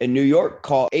 In New York,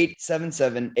 call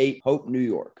 877-8-HOPE-NEW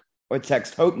YORK or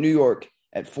text HOPE New York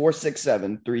at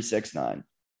 467-369.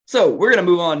 So we're going to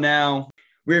move on now.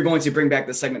 We're going to bring back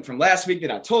the segment from last week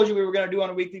that I told you we were going to do on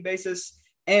a weekly basis.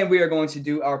 And we are going to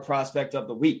do our prospect of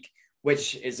the week,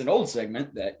 which is an old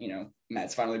segment that,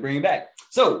 Matt's finally bringing back.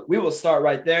 So we will start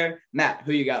right there. Matt,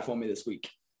 who you got for me this week?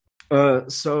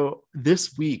 So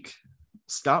this week,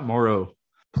 Scott Morrow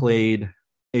played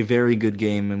a very good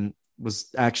game and was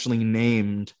actually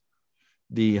named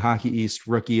the Hockey East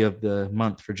Rookie of the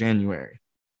Month for January.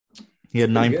 He had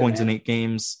 9 points in 8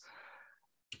 games.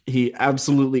 He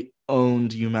absolutely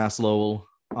owned UMass Lowell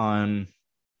on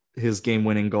his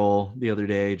game-winning goal the other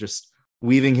day, just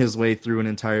weaving his way through an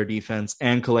entire defense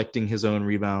and collecting his own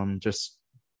rebound. Just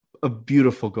a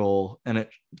beautiful goal. And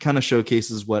it kind of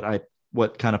showcases what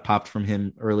kind of popped from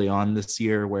him early on this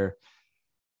year, where,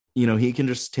 he can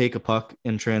just take a puck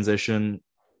in transition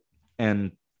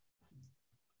and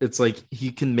it's like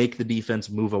he can make the defense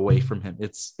move away from him.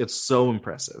 It's so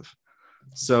impressive.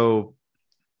 So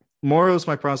Morrow's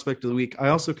my prospect of the week. I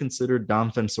also considered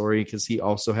Dom Fensori because he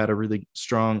also had a really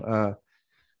strong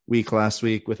week last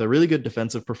week with a really good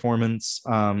defensive performance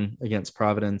against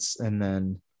Providence and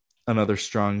then another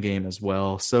strong game as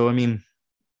well. So,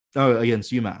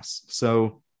 against UMass.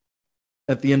 So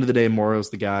at the end of the day,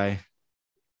 Morrow's the guy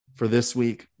for this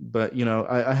week. But,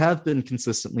 I have been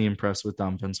consistently impressed with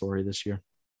Dom Fensori this year.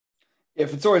 Yeah,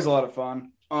 Fensori's a lot of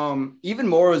fun. Even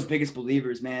Morrow's biggest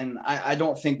believers, man, I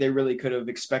don't think they really could have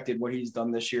expected what he's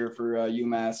done this year for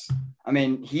UMass.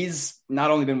 He's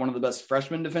not only been one of the best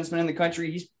freshman defensemen in the country,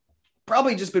 he's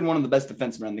probably just been one of the best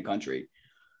defensemen in the country.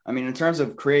 In terms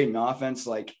of creating offense,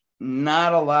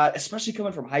 not a lot, especially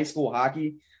coming from high school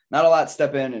hockey, not a lot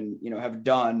step in and, have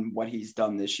done what he's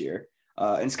done this year.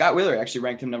 And Scott Wheeler actually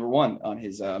ranked him number 1 on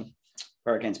his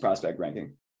Hurricanes prospect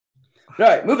ranking. But, all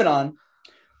right, moving on.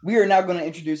 We are now going to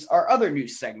introduce our other new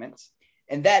segment,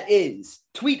 and that is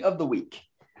Tweet of the Week.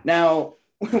 Now,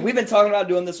 we've been talking about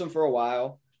doing this one for a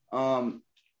while.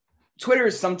 Twitter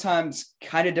is sometimes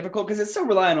kind of difficult because it's so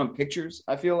reliant on pictures,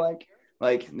 I feel like.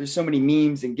 There's so many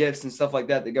memes and GIFs and stuff like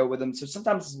that go with them. So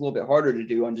sometimes it's a little bit harder to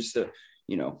do on just a,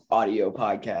 audio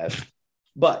podcast.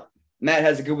 But Matt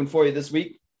has a good one for you this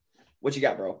week. What you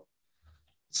got, bro?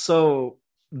 So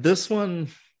this one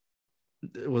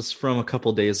was from a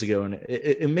couple days ago, and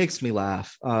it makes me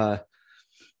laugh.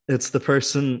 It's the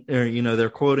person, or they're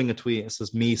quoting a tweet. It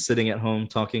says, "Me sitting at home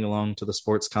talking along to the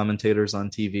sports commentators on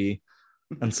TV,"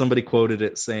 and somebody quoted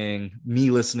it saying,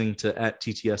 "Me listening to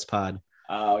 @TTS Pod."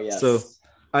 Oh yes. So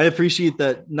I appreciate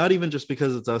that. Not even just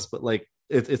because it's us, but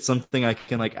it's something I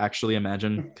can actually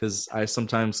imagine, because I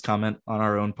sometimes comment on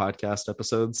our own podcast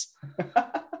episodes,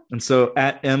 and so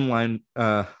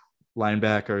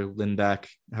Lineback or Lindback,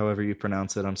 however you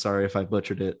pronounce it. I'm sorry if I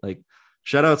butchered it.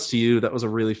 Shout outs to you. That was a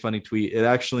really funny tweet. It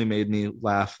actually made me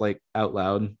laugh out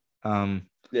loud. Yeah,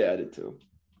 I did too.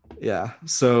 Yeah.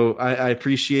 So I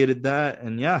appreciated that.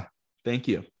 And yeah, thank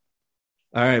you.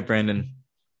 All right, Brandon.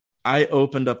 I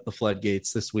opened up the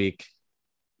floodgates this week.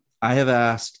 I have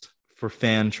asked for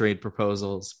fan trade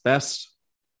proposals, best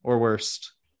or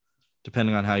worst.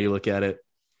 depending on how you look at it.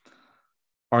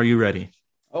 Are you ready?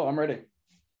 Oh, I'm ready.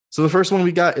 So the first one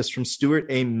we got is from Stuart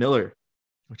A. Miller,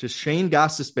 which is Shane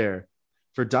Gostisbehere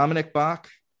for Dominic Bach,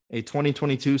 a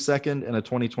 2022 second and a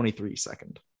 2023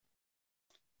 second.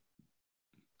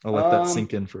 I'll let that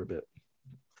sink in for a bit.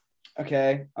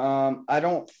 Okay. I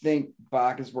don't think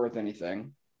Bach is worth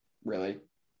anything, really.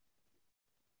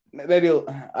 Maybe,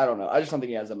 I don't know. I just don't think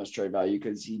he has that much trade value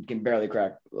because he can barely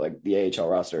crack like the AHL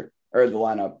roster or the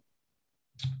lineup.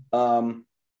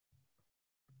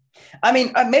 I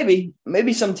mean,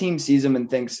 maybe some team sees him and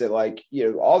thinks that like,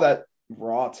 all that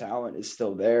raw talent is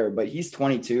still there, but he's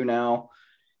 22 now.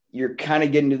 You're kind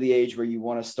of getting to the age where you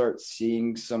want to start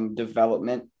seeing some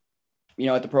development,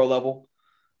 at the pro level.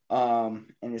 And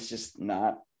it's just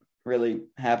not really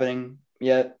happening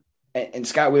yet. And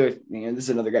Scott Wheeler, this is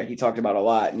another guy he talked about a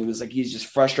lot. And he was like, he just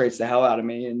frustrates the hell out of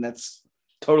me. And that's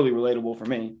totally relatable for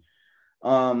me.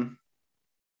 I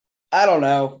don't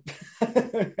know.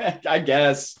 I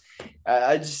guess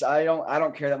I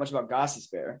don't care that much about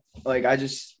Gostisbehere. Like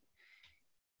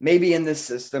maybe in this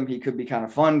system, he could be kind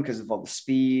of fun because of all the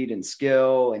speed and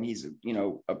skill. And he's,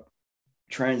 a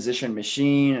transition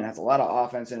machine and has a lot of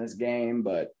offense in his game,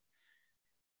 but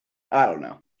I don't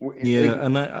know. Yeah.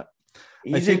 And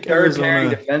he's a third pairing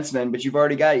defenseman, but you've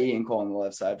already got Ian Cole on the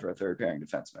left side for a third pairing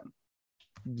defenseman.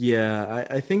 Yeah.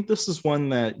 I think this is one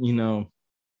that,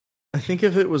 I think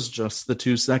if it was just the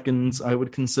 2 seconds, I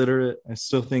would consider it. I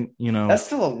still think, that's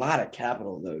still a lot of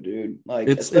capital though, dude. Like,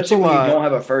 especially it's when you don't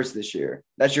have a first this year.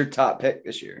 That's your top pick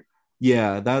this year.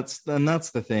 Yeah, that's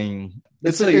the thing.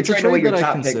 It's a trade that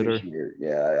I consider.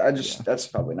 Yeah, that's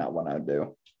probably not one I'd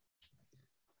do.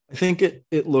 I think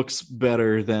it looks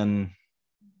better than,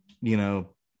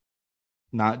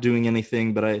 not doing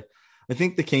anything, but I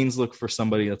think the Canes look for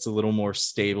somebody that's a little more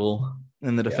stable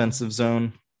in the defensive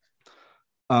zone.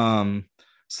 So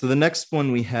the next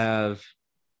one we have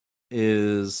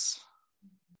is,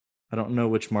 I don't know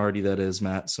which Marty that is,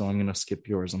 Matt, so I'm going to skip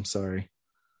yours. I'm sorry.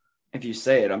 If you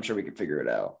say it, I'm sure we can figure it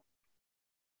out.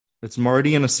 It's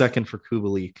Marty in a second for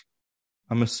Kubalik.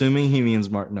 I'm assuming he means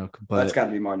Martinook, but that's got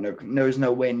to be Martinook. No, there's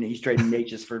no way he's trading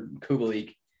Natchez for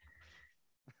Kubalik.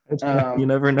 You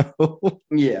never know.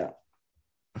 Yeah.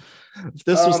 If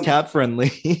this was cap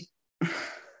friendly.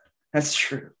 That's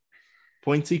true.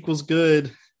 Points equals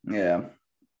good. Yeah.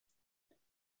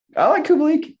 I like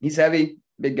Kubalik. He's heavy,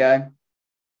 big guy.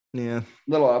 Yeah.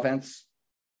 Little offense.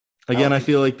 Again, I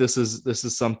feel like this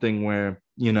is something where,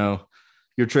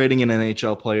 you're trading an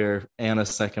NHL player and a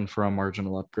second for a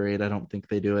marginal upgrade. I don't think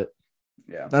they do it.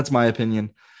 Yeah. That's my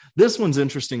opinion. This one's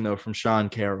interesting, though, from Sean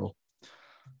Carroll.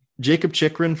 Jacob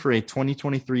Chychrun for a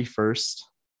 2023 first,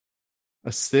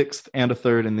 a sixth, and a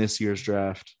third in this year's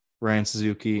draft. Ryan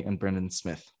Suzuki and Brendan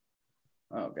Smith.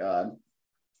 Oh, God.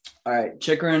 All right.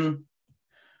 Chychrun,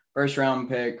 first round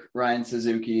pick, Ryan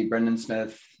Suzuki, Brendan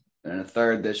Smith, and a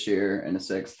third this year and a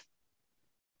sixth.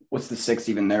 What's the sixth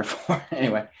even there for?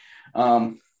 Anyway.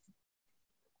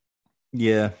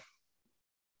 Yeah.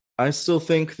 I still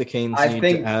think the Canes need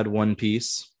to add one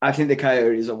piece. I think the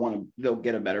Coyotes they'll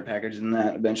get a better package than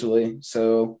that eventually.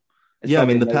 So yeah, I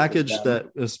mean the package that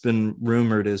has been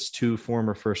rumored is 2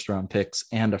 former first round picks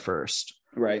and a first.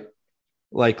 Right.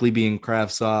 Likely being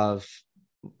Kravtsov,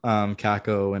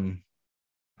 Kako, and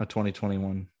a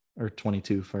 2021 or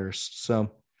 22 first.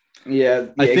 So yeah,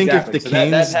 I think exactly. if the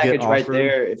Canes that package get right offered,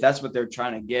 there, if that's what they're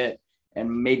trying to get,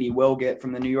 and maybe will get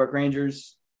from the New York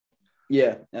Rangers,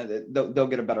 yeah, they'll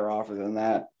get a better offer than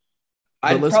that.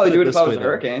 I'd probably do it if I was the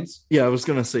Hurricanes. Yeah, I was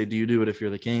gonna say, do you do it if you're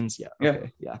the Canes? Yeah.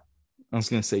 Okay. Yeah. I was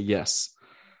gonna say yes.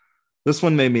 This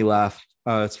one made me laugh.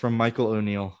 It's from Michael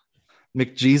O'Neill.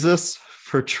 McJesus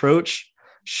for Troch,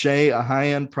 Shea, a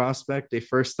high-end prospect, a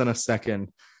first and a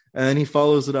second. And then he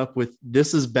follows it up with,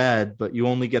 this is bad, but you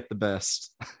only get the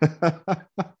best.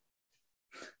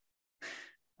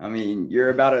 I mean, you're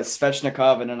about a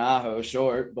Svechnikov and an Aho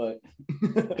short, but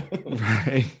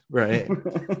right.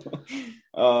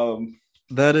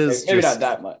 That is maybe not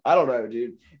that much. I don't know,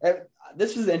 dude.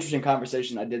 This was an interesting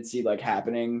conversation I did see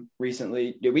happening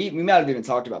recently. We might have even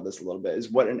talked about this a little bit, is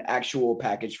what an actual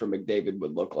package for McDavid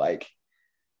would look like.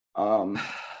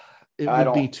 It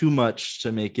would be too much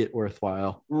to make it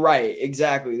worthwhile. Right,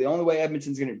 exactly. The only way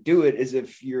Edmonton's going to do it is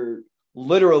if you're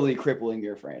literally crippling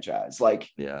your franchise.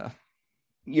 Yeah.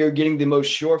 You're getting the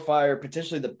most surefire,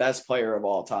 potentially the best player of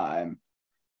all time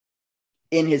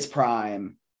in his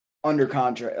prime under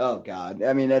contract. Oh, God.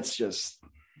 I mean, that's just.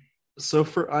 So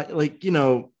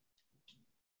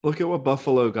look at what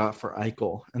Buffalo got for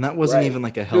Eichel. And that wasn't even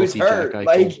a healthy Jack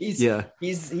Eichel.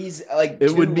 He's like,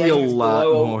 it would be a lot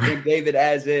more. McDavid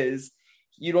as is.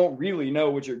 You don't really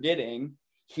know what you're getting.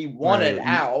 He wanted Right.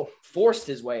 out, forced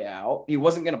his way out. He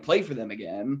wasn't going to play for them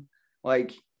again.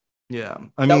 Like, Yeah.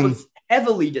 that was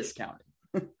heavily discounted.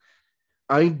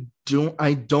 I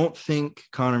don't think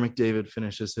Connor McDavid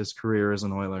finishes his career as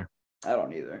an Oiler. I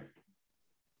don't either.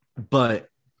 But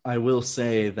I will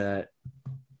say that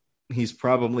he's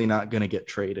probably not going to get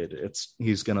traded.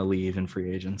 He's going to leave in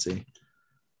free agency.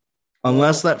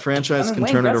 Unless that franchise can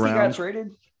Wayne turn it Gretzky around. got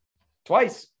traded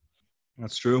twice.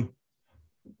 That's true.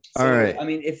 So, All right. I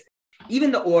mean, if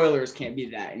even the Oilers can't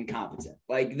be that incompetent,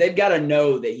 like they've got to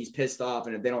know that he's pissed off,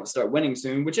 and if they don't start winning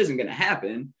soon, which isn't going to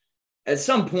happen, at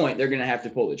some point they're going to have to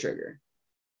pull the trigger.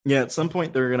 Yeah, at some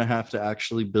point they're going to have to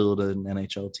actually build an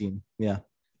NHL team. Yeah.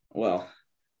 Well,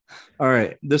 all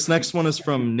right. This next one is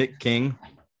from Nick King.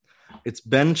 It's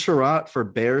Ben Chiarot for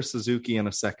Bear Suzuki in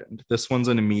a second. This one's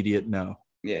an immediate no.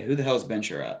 yeah, who the hell is Ben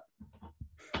Chiarot?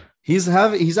 He's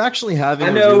actually having.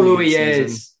 I know really who good he season.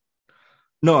 is.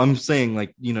 No, I'm saying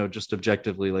like, just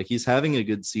objectively, like he's having a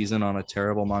good season on a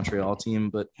terrible Montreal team,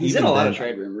 but He's in a lot of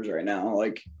trade rumors right now,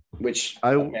 like which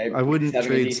I okay, wouldn't he's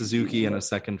having a trade decent Suzuki season, in a but-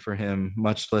 second for him,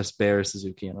 much less Bear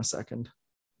Suzuki in a second.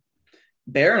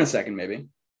 Bear in a second, maybe.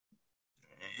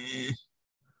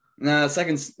 No,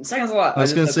 second's a lot. I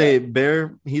was just going to said say that.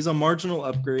 Bear, he's a marginal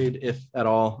upgrade, if at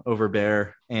all, over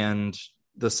Bear. And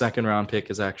the second round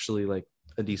pick is actually like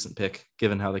a decent pick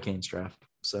given how the Canes draft.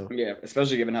 So, Yeah,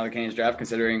 especially given how the Canes draft,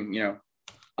 considering,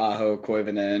 Aho,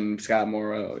 Koivunen, Scott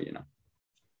Morrow,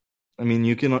 I mean,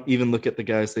 you can even look at the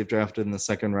guys they've drafted in the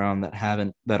second round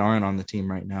that aren't on the team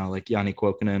right now, like Yanni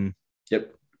Kuokkanen,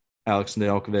 Yep. Alex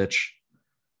Nedeljkovic.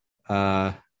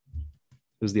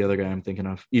 Who's the other guy I'm thinking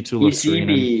of? Eetu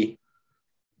Luostarinen.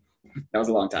 ECB. That was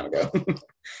a long time ago.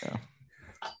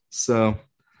 So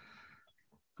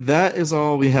that is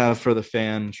all we have for the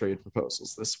fan trade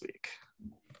proposals this week.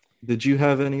 Did you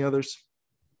have any others?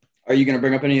 Are you going to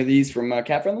bring up any of these from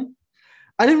Cap Friendly?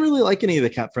 I didn't really like any of the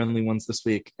cap friendly ones this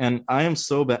week, and I am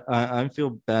so bad. I feel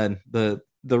bad. The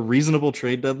reasonable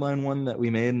trade deadline one that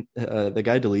we made, the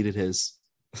guy deleted his.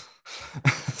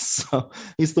 So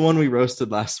he's the one we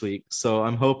roasted last week. So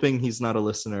I'm hoping he's not a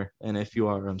listener, and if you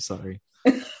are, I'm sorry.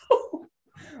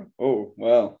 Oh,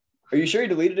 well. Are you sure you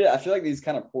deleted it? I feel like these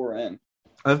kind of pour in.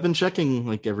 I've been checking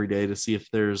like every day to see if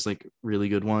there's like really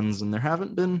good ones, and there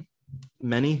haven't been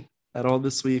many at all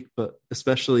this week, but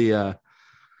especially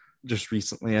just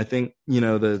recently. I think,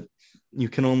 you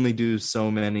can only do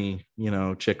so many,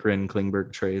 Chychrun,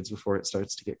 Klingberg trades before it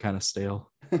starts to get kind of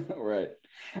stale. Right. All right.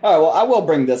 Well, I will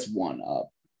bring this one up.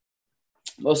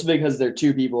 Mostly because they're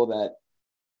two people that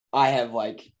I have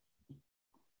like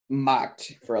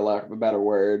mocked, for a lack of a better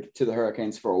word, to the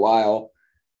Hurricanes for a while.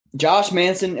 Josh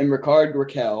Manson and Ricard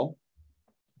Raquel,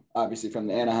 obviously from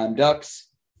the Anaheim Ducks.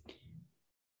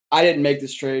 I didn't make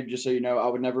this trade, just so you know. I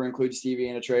would never include Stevie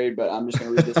in a trade, but I'm just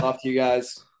going to read this off to you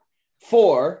guys.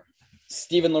 For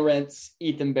Steven Lorentz,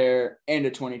 Ethan Bear, and a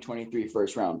 2023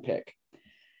 first-round pick.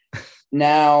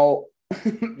 Now,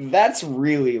 that's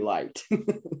really light.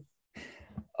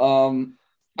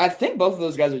 I think both of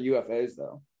those guys are UFAs,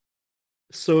 though.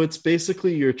 So it's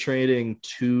basically you're trading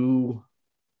 2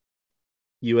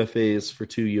 UFAs for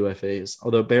 2 UFAs,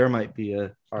 although Bear might be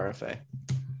a RFA.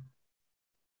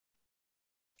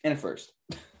 And a first.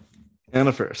 And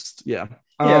a first, yeah.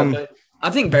 But I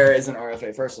think Bear is an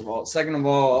RFA, first of all. Second of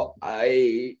all,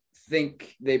 I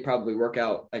think they probably work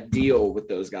out a deal with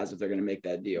those guys if they're going to make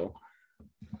that deal.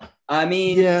 I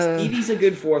mean, Yeah. Stevie's a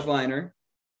good fourth liner.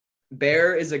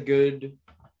 Bear is a good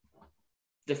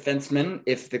defenseman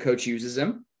if the coach uses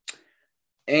him.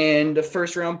 And a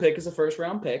first-round pick is a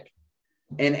first-round pick.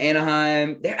 And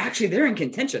Anaheim, they're in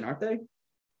contention, aren't they?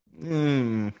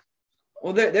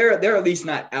 Well, they're at least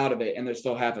not out of it, and there's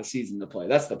still half a season to play.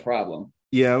 That's the problem.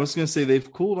 Yeah, I was going to say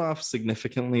they've cooled off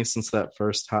significantly since that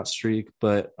first hot streak,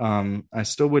 but I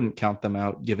still wouldn't count them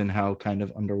out given how kind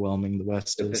of underwhelming the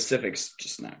West The is. Pacific's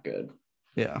just not good.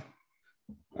 Yeah.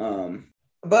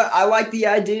 But I like the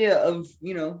idea of,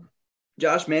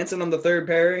 Josh Manson on the third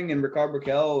pairing and Ricard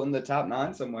Raquel in the top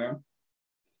 9 somewhere.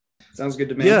 Sounds good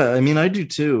to me. Yeah, I mean, I do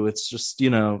too. It's just,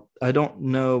 I don't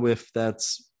know if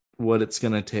that's what it's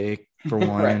going to take for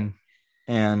one. Right.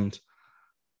 And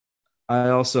I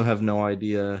also have no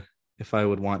idea if I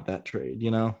would want that trade,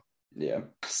 Yeah.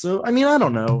 So, I mean, I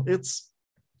don't know.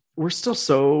 We're still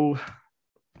so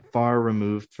far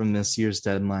removed from this year's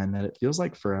deadline that it feels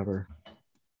like forever.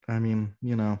 I mean,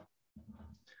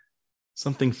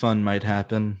 something fun might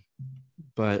happen,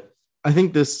 but I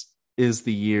think this is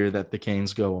the year that the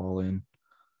Canes go all in,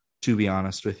 to be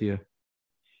honest with you.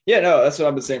 Yeah, no, that's what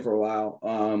I've been saying for a while.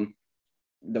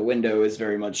 the window is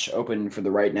very much open for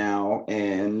the right now,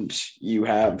 and you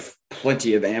have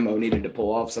plenty of ammo needed to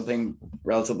pull off something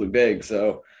relatively big.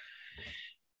 So,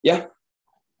 yeah.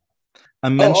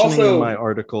 I'm mentioning in my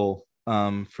article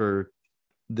for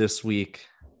this week,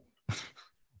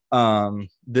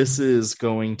 this is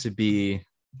going to be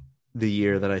the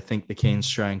year that I think the Canes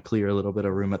try and clear a little bit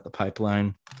of room at the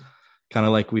pipeline, kind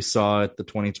of like we saw at the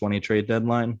 2020 trade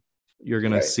deadline. You're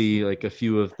going to see like a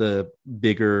few of the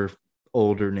bigger,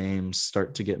 older names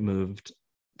start to get moved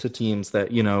to teams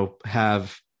that, you know,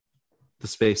 have the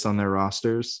space on their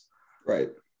rosters. Right.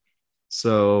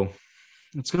 So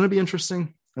it's going to be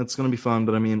interesting. It's going to be fun.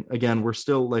 But I mean, again, we're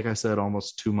still, like I said,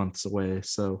 almost 2 months away.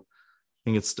 So I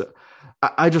think it's,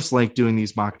 I just like doing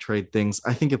these mock trade things.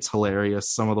 I think it's hilarious.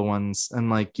 Some of the ones, and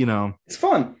like, you know, it's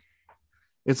fun.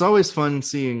 It's always fun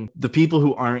seeing the people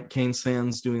who aren't Canes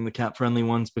fans doing the cap friendly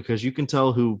ones, because you can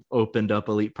tell who opened up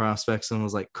elite prospects and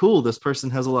was like, cool, this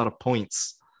person has a lot of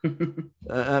points.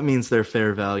 That means they're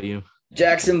fair value.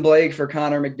 Jackson Blake for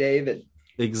Connor McDavid.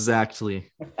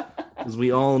 Exactly. Because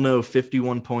we all know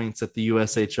 51 points at the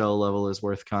USHL level is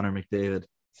worth Connor McDavid.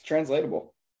 It's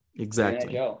translatable.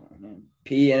 Exactly.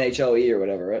 PNHLE or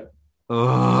whatever, right?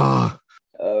 Oh,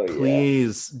 yeah.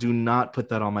 Please do not put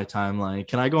that on my timeline.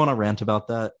 Can I go on a rant about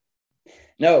that?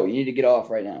 No, you need to get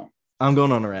off right now. I'm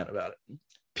going on a rant about it.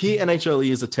 PNHLE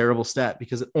is a terrible stat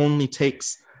because it only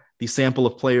takes the sample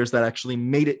of players that actually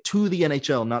made it to the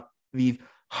NHL, not the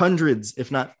hundreds,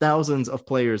 if not thousands of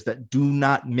players that do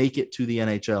not make it to the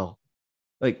NHL.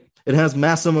 Like, it has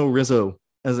Massimo Rizzo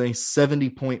as a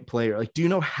 70-point player. Like, do you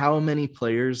know how many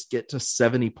players get to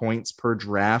 70 points per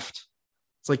draft?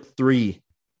 It's like 3.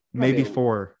 Maybe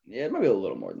 4. Yeah, it might be a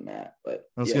little more than that. But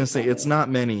I was going to say, it's not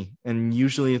many. And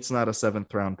usually it's not a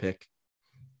 7th round pick.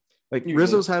 Like,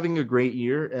 Rizzo's having a great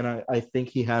year, and I think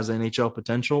he has NHL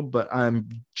potential, but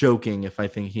I'm joking if I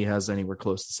think he has anywhere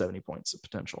close to 70 points of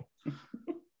potential.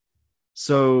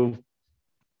 So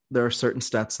there are certain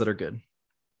stats that are good.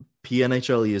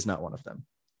 PNHLE is not one of them,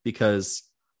 because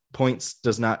points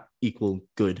does not equal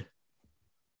good.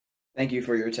 Thank you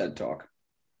for your TED Talk.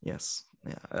 Yes.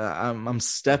 Yeah, I'm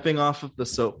stepping off of the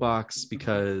soapbox,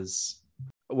 because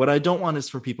what I don't want is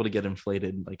for people to get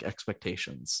inflated like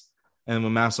expectations. And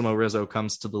when Massimo Rizzo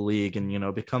comes to the league and, you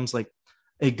know, becomes like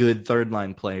a good third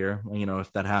line player, you know,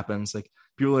 if that happens, like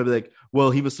people will be like,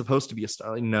 well, he was supposed to be a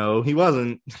star. Like, no, he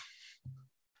wasn't.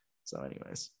 So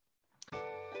anyways.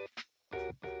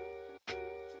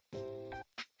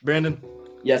 Brandon.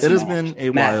 Yes. It has been a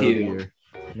wild year.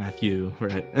 Matthew,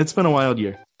 right. It's been a wild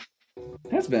year.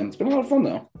 It's been a lot of fun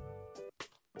though.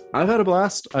 I've had a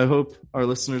blast. I hope our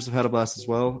listeners have had a blast as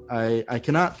well. I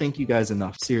cannot thank you guys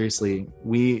enough. Seriously,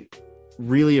 we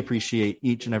really appreciate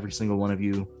each and every single one of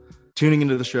you tuning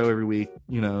into the show every week,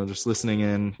 you know, just listening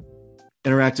in,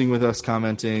 interacting with us,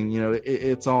 commenting, you know,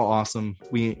 it's all awesome.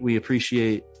 We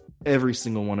appreciate every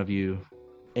single one of you.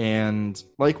 And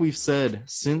like we've said,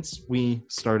 since we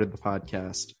started the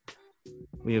podcast,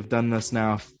 we have done this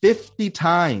now 50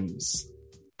 times.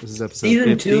 This is episode Season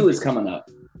 50. 2 is coming up.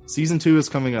 Season 2 is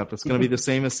coming up. It's going to be the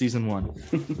same as season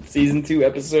 1. Season 2,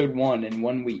 episode 1 in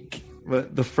 1 week.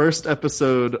 But the first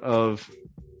episode of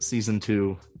season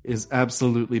 2 is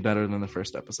absolutely better than the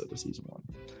first episode of season 1.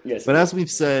 Yes. But as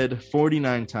we've said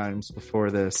 49 times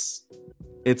before this,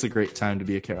 it's a great time to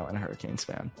be a Carolina Hurricanes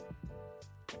fan.